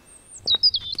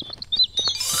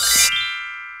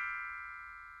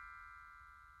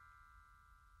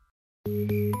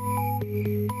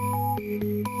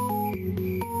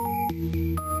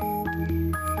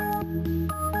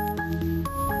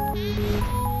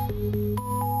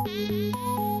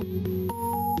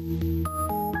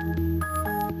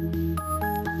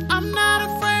 I'm not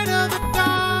afraid of the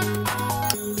dark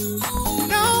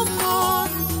no more.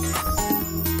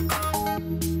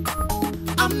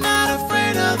 I'm not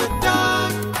afraid of the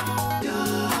dark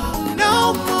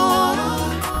no more.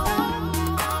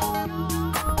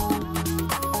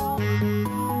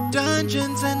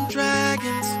 Dungeons and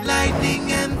dragons,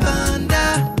 lightning and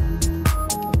thunder.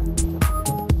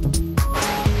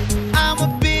 I'm a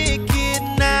big kid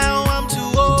now, I'm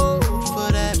too old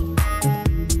for that.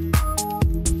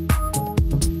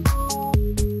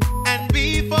 And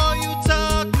before you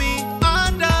tuck me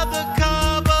under the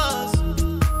covers,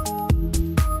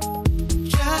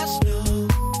 just know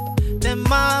that,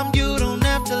 Mom, you don't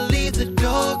have to leave the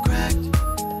door cracked.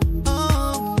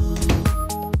 Oh,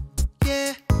 no.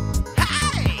 Yeah.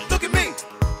 Hey! Look at me.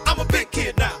 I'm a big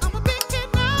kid now.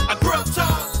 I grew up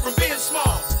tall from being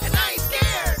small, and I ain't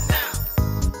scared now.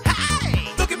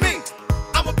 Hey! Look at me.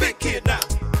 I'm a big kid now.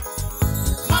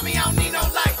 Mommy, I don't need no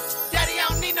light. Daddy, I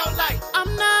don't need no light.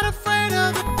 I'm not afraid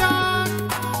of the dark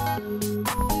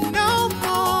no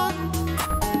more.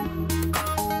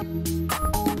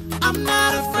 I'm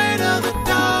not afraid of the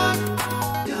dark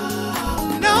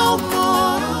no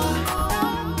more.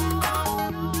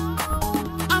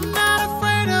 I'm not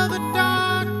afraid of the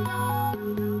dark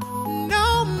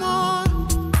no more.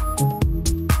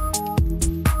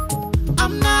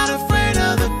 I'm not afraid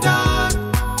of the dark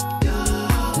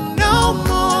no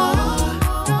more.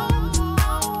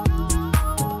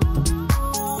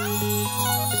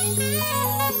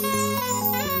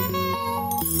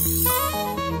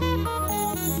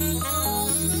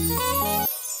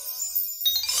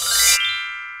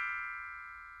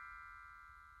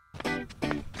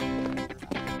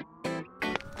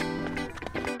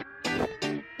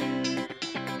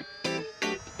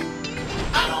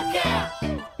 I don't care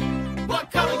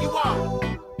what color you are,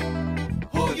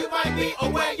 who you might be, or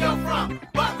where you're from,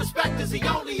 but respect is the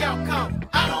only outcome.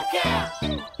 I don't care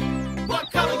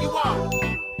what color you are,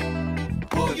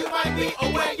 who you might be,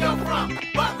 or where you're from,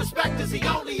 but respect is the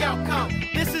only outcome.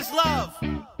 This is love.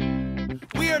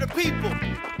 We are the people.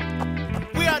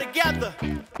 We are together.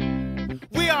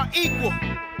 We are equal.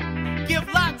 Give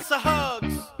lots of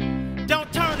hugs.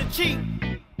 Don't turn a cheek.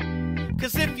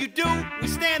 'Cause if you do, we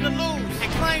stand to lose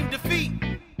and claim defeat.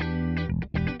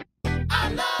 I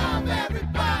love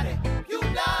everybody. You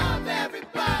love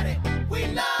everybody. We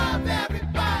love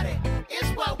everybody.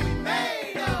 It's what we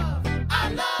made of. I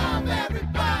love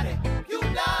everybody. You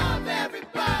love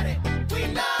everybody. We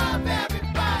love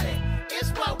everybody.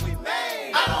 It's what we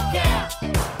made of. I don't care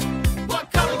what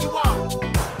color you are,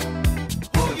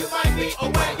 who you might be, or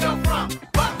where you're from,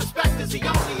 but respect is the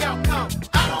only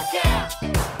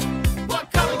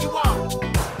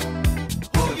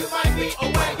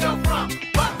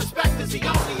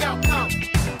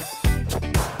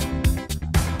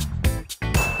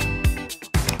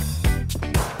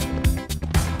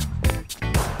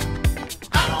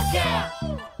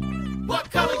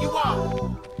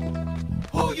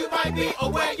you might be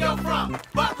or where you're from,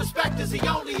 but respect is the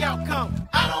only outcome.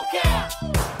 I don't care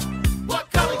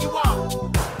what color you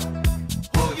are,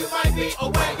 who you might be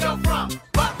or where you're from,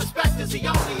 but respect is the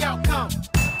only outcome.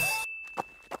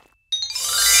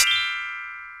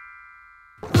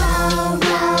 Row,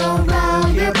 row, row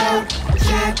your boat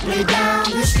gently down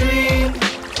the stream.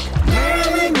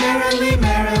 Merrily, merrily,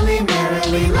 merrily,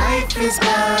 merrily, life is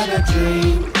but a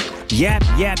dream. Yap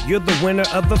Yap, you're the winner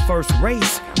of the first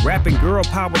race. Rapping girl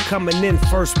power coming in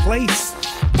first place.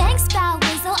 Thanks, Bow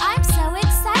Wizzle, I'm so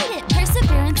excited.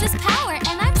 Perseverance is power,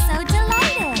 and I'm so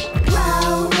delighted.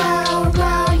 Row, row,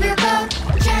 row your boat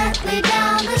gently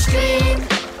down the stream.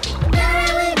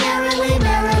 Merrily, merrily,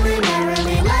 merrily,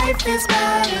 merrily, life is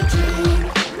but a dream.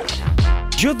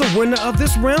 You're the winner of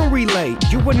this round relay.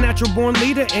 You were natural born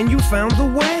leader and you found the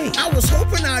way. I was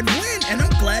hoping I'd win, and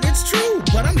I'm glad it's true.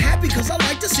 But I'm happy because I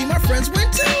like to see my friends win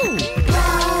too.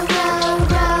 Row, row,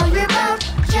 row your boat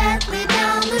gently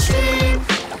down the stream.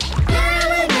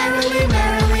 Merrily, merrily,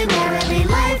 merrily, merrily,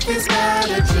 life is but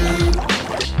a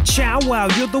dream. Chow Wow,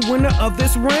 you're the winner of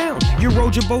this round. You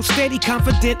rode your boat steady,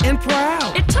 confident and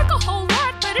proud. It took a whole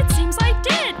lot, but it seems I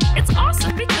did. It's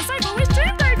awesome because I've always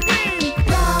dreamed I'd win.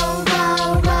 Row,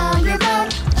 row, row your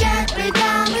boat gently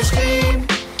down the stream.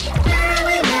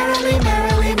 Merrily, merrily,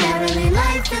 merrily, merrily,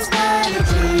 life is but a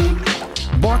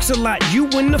dream. Barks a lot, you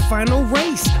win the final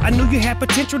race. I knew you had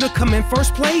potential to come in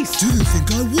first place. Didn't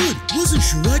think I would, wasn't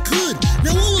sure I could.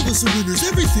 Now all of us are winners,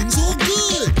 everything's all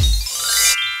good.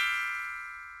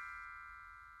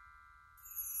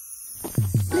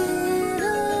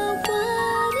 Little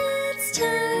one, it's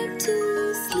time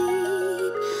to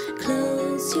sleep.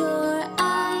 Close your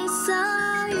eyes so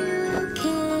you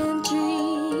can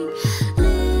dream.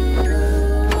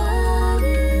 Little one,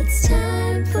 it's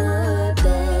time for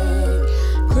bed.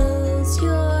 Close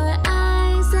your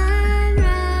eyes and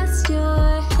rest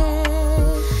your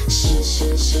head. Shoo,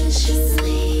 shoo, shoo, shoo,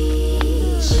 sleep.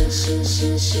 Shoo, shoo,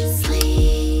 shoo, shoo,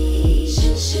 sleep.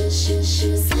 Shoo, shoo, shoo,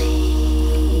 shoo, sleep.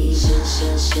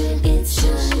 It's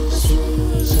time for sleep.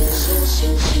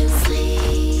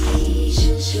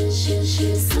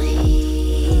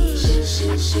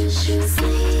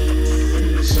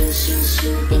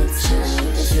 Sleep. It's time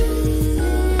for sleep.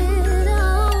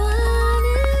 Little one,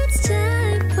 it's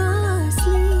time for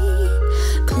sleep.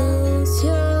 Close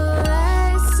your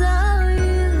eyes so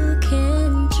you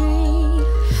can dream.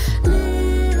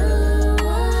 Little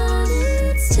one,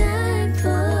 it's time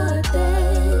for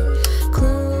bed.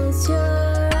 Close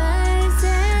your eyes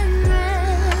and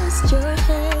rest your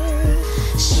head.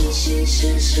 Shoo, shoo,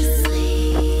 shoo, shoo, sleep.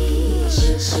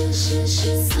 Shoo, shoo, shoo,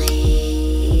 shoo, sleep.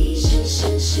 Shoo,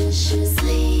 shoo, shoo, shoo,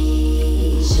 sleep.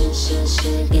 Shoo, shoo,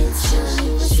 shoo, it's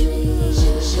time for sleep.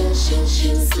 Shoo, shoo, shoo,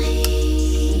 shoo,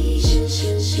 sleep. Shoo,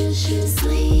 shoo, shoo, shoo,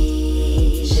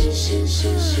 sleep. Shoo, shoo,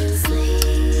 shoo, shoo,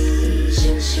 sleep.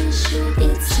 Shoo, shoo, shoo,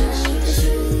 it's time for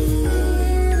sleep.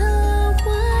 Little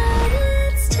one,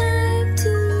 it's time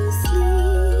to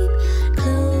sleep.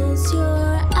 Close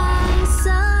your eyes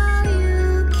so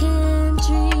you can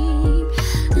dream.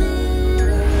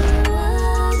 Little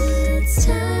one, it's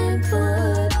time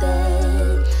for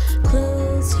bed.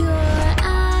 Close your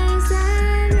eyes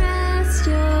and rest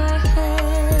your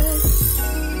head.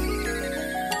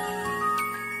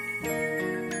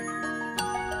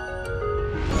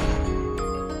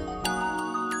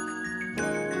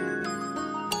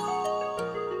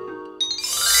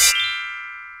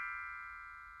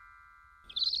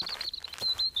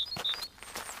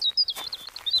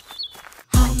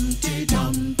 Humpty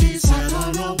Dumpty sat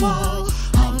on a wall.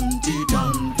 Humpty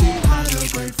Dumpty had a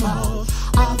great fall.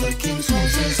 All the king's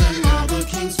horses and all the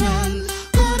king's men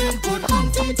couldn't put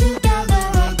Humpty together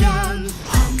again.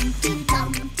 Humpty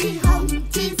Dumpty,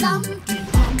 Humpty Dumpty,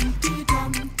 Humpty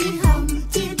Dumpty,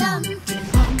 Humpty Dumpty, Humpty Dumpty,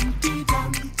 Humpty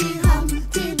Dumpty,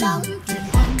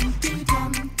 Humpty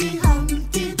Dumpty,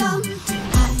 Humpty Dumpty.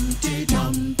 Humpty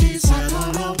Dumpty sat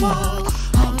on a wall.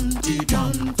 Humpty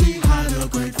Dumpty had a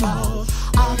great fall.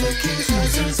 All the king's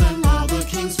horses and all the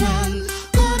king's men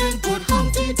couldn't put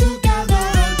Humpty together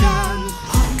again.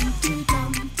 Humpty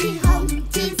Dumpty,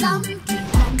 Humpty Dumpty,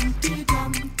 Humpty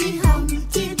Dumpty,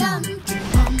 Humpty Dumpty,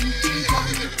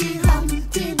 Humpty Dumpty,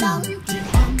 Humpty Dumpty,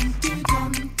 Humpty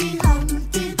Dumpty,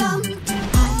 Humpty Dumpty.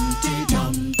 Humpty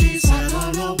Dumpty sat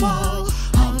on a wall.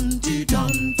 Humpty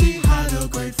Dumpty had a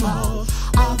great fall.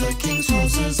 All the king's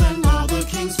horses and all the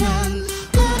king's men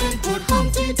couldn't put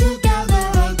Humpty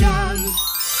together again.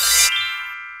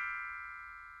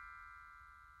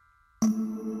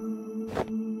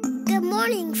 Good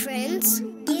morning, friends.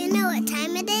 Do you know what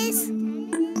time it is?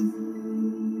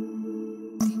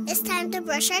 It's time to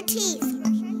brush our teeth.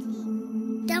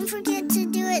 Don't forget to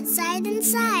do it side and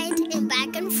side and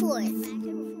back and forth.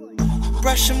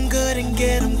 Brush them good and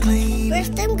get them clean. Brush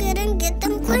them good and get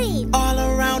them clean. All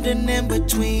around and in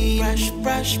between. Brush,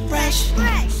 brush, brush.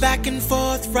 Brush. Back and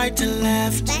forth, right to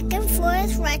left. Back and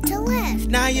forth, right to left.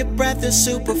 Now your breath is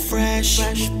super fresh.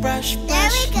 Brush, brush, brush. There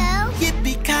we go.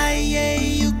 Yippee-ki-yay,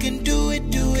 you can do it,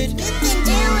 do it. You can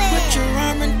do it. Put your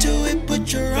arm into it,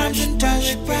 put your arms into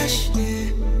it. Brush, yeah.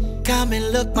 Come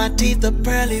and look, my teeth are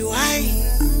pearly white.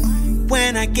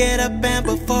 When I get up and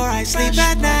before I sleep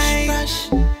at night. Brush,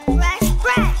 brush,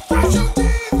 brush. Brush your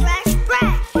teeth. Brush,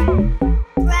 brush.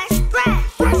 Brush, brush.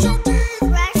 Brush your teeth.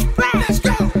 Brush, brush. Let's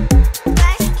go.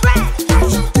 Brush, brush.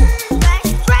 Brush your teeth.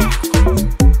 Brush, brush.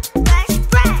 Brush,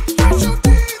 brush. Brush your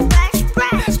teeth. Brush,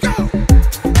 brush. Let's go.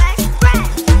 Brush,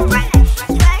 brush.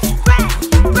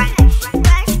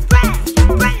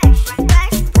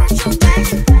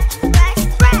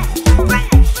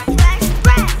 Brush, brush,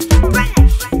 brush. Brush,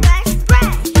 brush,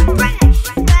 brush. Brush,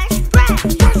 brush,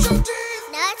 Brush your teeth.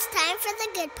 Now it's time for the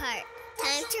good part.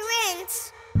 Time to rinse.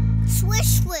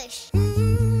 Swish, swish.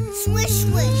 Swish,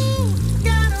 swish.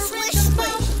 Swish, swish. Swish,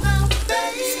 swish.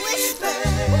 Swish, swish.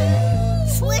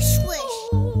 Swish, swish.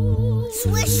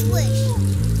 Swish, swish.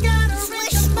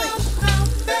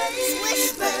 Swish,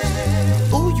 swish.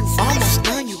 Ooh, you almost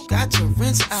done. You got to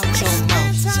rinse out your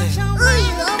mouth. Say. Ooh,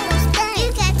 you almost done. You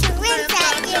got to rinse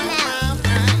out your mouth.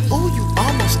 Ooh, you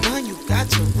almost done. You got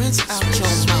to rinse out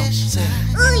your mouth. Say.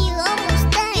 Ooh, you almost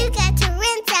done. You got to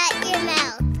rinse out your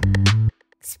mouth.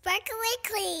 Sparkly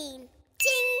clean.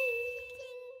 Ting.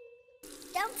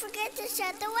 Don't forget to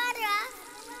shut the water off.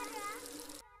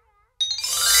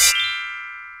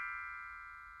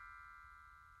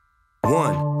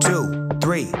 One, 2,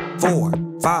 3, 4,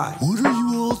 5. What are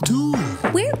you all doing?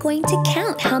 We're going to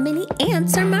count how many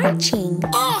ants are marching.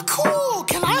 Oh, cool.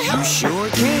 Can I help? You sure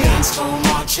The can. ants go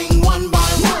marching one by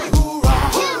one. Hoorah,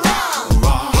 hoorah,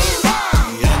 hoorah.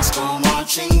 The ants go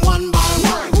marching one by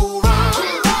one. Hoorah,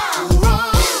 hoorah,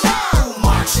 hoorah. Who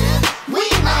marching? We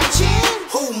marching.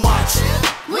 Who marching?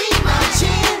 We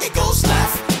marching. It goes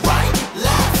left, right,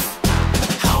 left.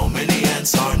 How many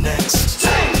ants are next?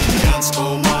 The ants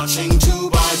go marching two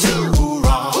by two.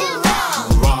 Hoorah, hoorah,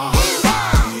 hoorah.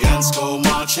 The ants go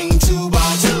marching two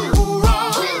by two.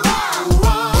 Hoorah, hoorah,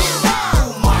 hoorah.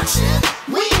 Who marching?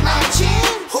 We marching.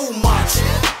 Who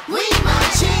marching? We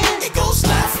marching. It goes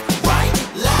left, right,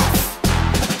 left.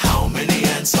 How many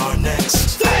ants are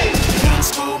next? The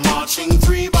ants go marching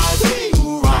three by three.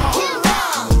 Hoorah,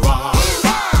 hoorah, hoorah.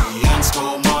 The ants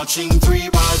go marching three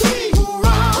by three.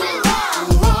 Hoorah, hoorah,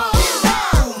 hoorah.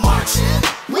 Who marching?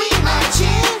 We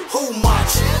marching. Who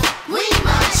marching? We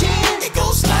marching. It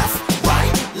goes left,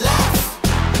 right, left.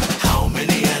 How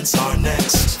many ants are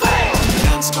next? The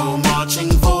ants go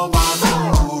marching four by four.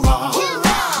 Hoorah,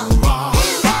 hoorah, hoorah.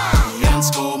 The ants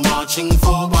go marching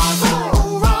four by four.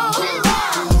 Hoorah,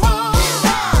 hoorah, hoorah.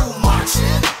 Who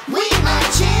marching? We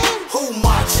marching. Who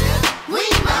marching? We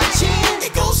marching.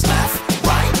 It goes left,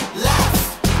 right,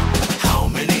 left. How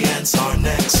many ants are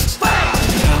next? The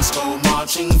ants go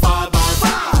marching five by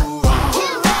five. Hoorah,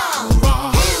 hoorah,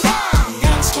 hoorah. The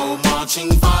ants go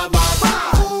marching five by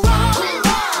five. Hoorah,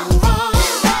 hoorah, hoorah.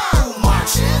 Who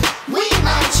marching? We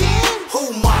marching. Who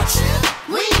marching?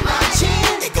 We marching.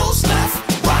 It goes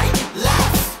left, right,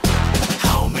 left.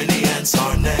 How many ants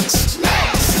are next?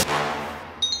 Next.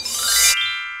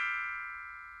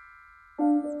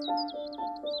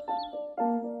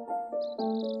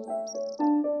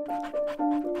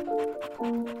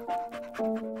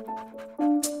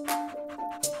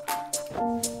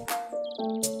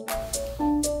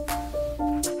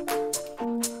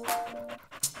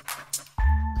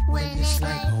 When it's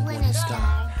light or when it's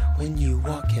dark, when you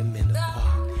walk him in the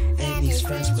park, and he's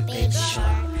friends with Baby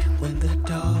Shark. When the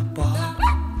dog barks,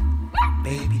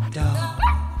 baby dog,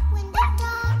 When the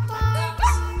dog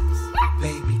barks.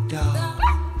 baby dog,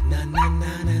 na na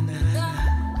na na na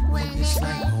na. When it's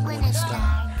light or when it's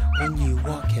dark, when you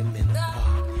walk him in the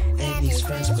park, and he's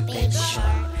friends with Baby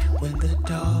Shark. When the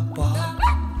dog barks,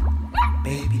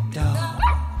 baby dog,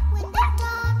 When the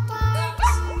dog barks.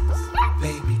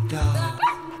 baby dog,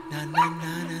 na na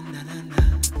na na na na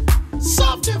na.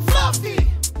 Soft and fluffy,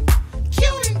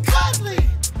 cute and cuddly,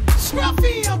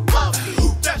 scruffy and puffy.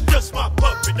 That's just my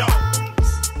puppy dog.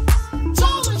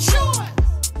 Tall and short,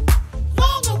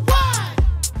 long and wide.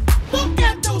 Look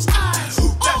at those eyes.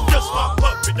 That's just my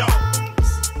puppy dog.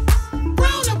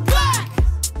 Brown and black,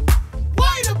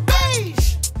 white and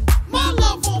beige. My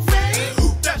love won't fade.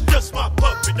 That's just my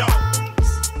puppy dog.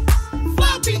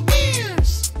 Floppy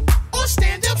ears, or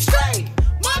stand up straight.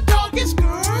 My dog is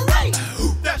great.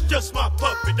 That's just my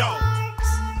puppy dog.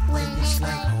 When it's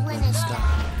light or when it's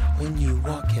dark,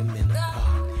 him in the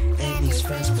park, and his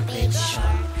friends would play the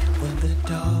shark. When the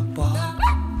dog barks,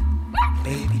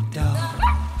 baby dog,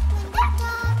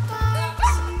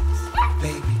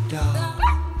 baby dog,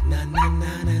 na na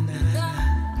na na na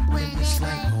na. When it's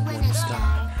light or when it's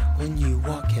dark, when you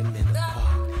walk him in the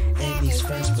park, and his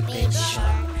friends would play the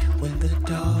shark. When the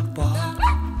dog barks,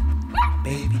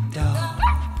 baby dog,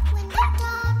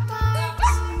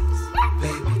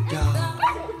 baby dog,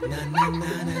 na na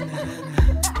na na na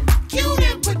na. Cute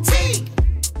and petite,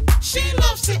 she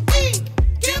loves to eat.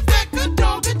 Give that good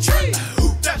dog a treat.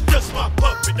 That's just my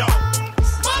puppy dog.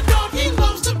 My dog, he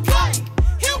loves to play.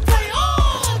 He'll play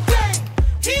all day.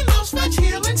 He loves fetch,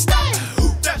 heel, and stay.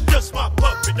 That's just my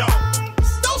puppy dog.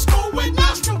 Those cold with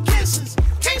nostril kisses.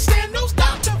 Can't stand those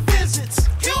doctor visits.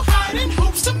 He'll hide in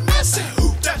hopes to miss it.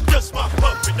 That's just my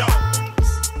puppy dog.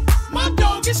 My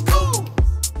dog is cool.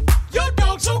 Your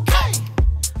dog's okay.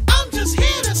 I'm just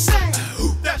here to say.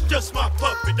 That's just my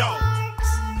puppy dog.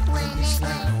 When it's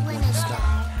light or when it's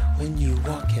dark, when you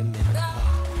walk him in the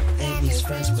park, and his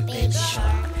friends would play the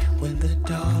shark. When the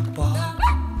dog barks,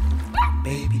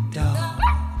 baby dog,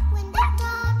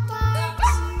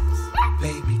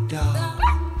 baby dog,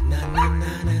 na na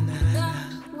na na na na.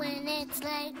 When it's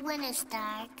light, when it's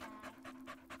dark.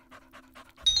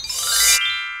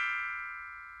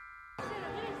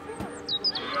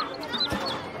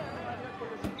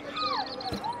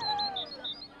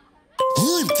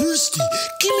 I'm thirsty.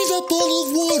 Give me that bottle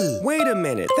of water. Wait a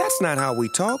minute, that's not how we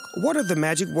talk. What are the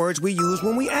magic words we use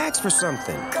when we ask for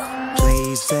something?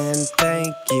 Please and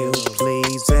thank you,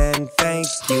 please and thank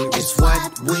you. It's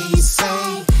what we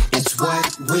say, it's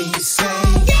what we say.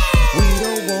 We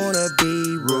don't wanna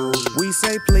be rude. We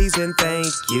say please and thank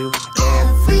you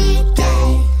Every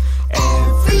day,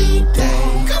 every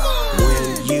day.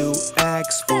 when you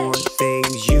ask for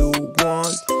things you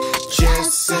want.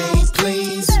 Just say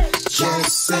please,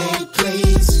 just say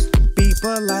please. Be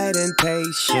polite and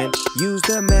patient. Use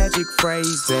the magic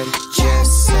phrase and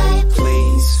Just say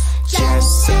please,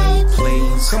 just say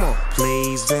please. come on.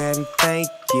 Please and thank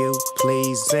you,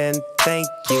 please and thank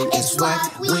you. It's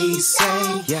what we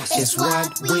say, Yes, it's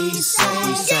what we say.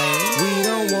 we say we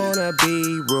don't wanna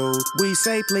be rude. We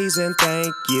say please and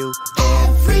thank you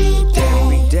Every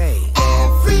every day, day.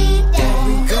 every day.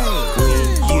 When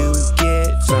you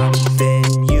get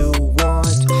something you want,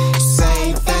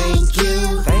 Say thank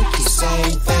you, thank you, say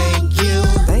thank you.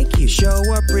 thank you. Show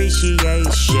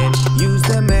appreciation. Use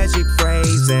the magic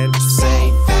phrase and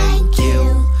Say thank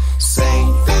you, say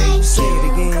thank say it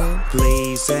you. again.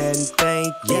 Please and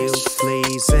thank you,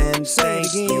 please and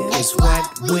thank you. It's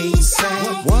what we say,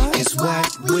 What? it's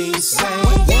what we say.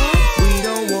 We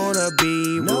don't wanna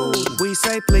be rude. We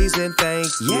say please and thank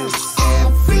you. Yes,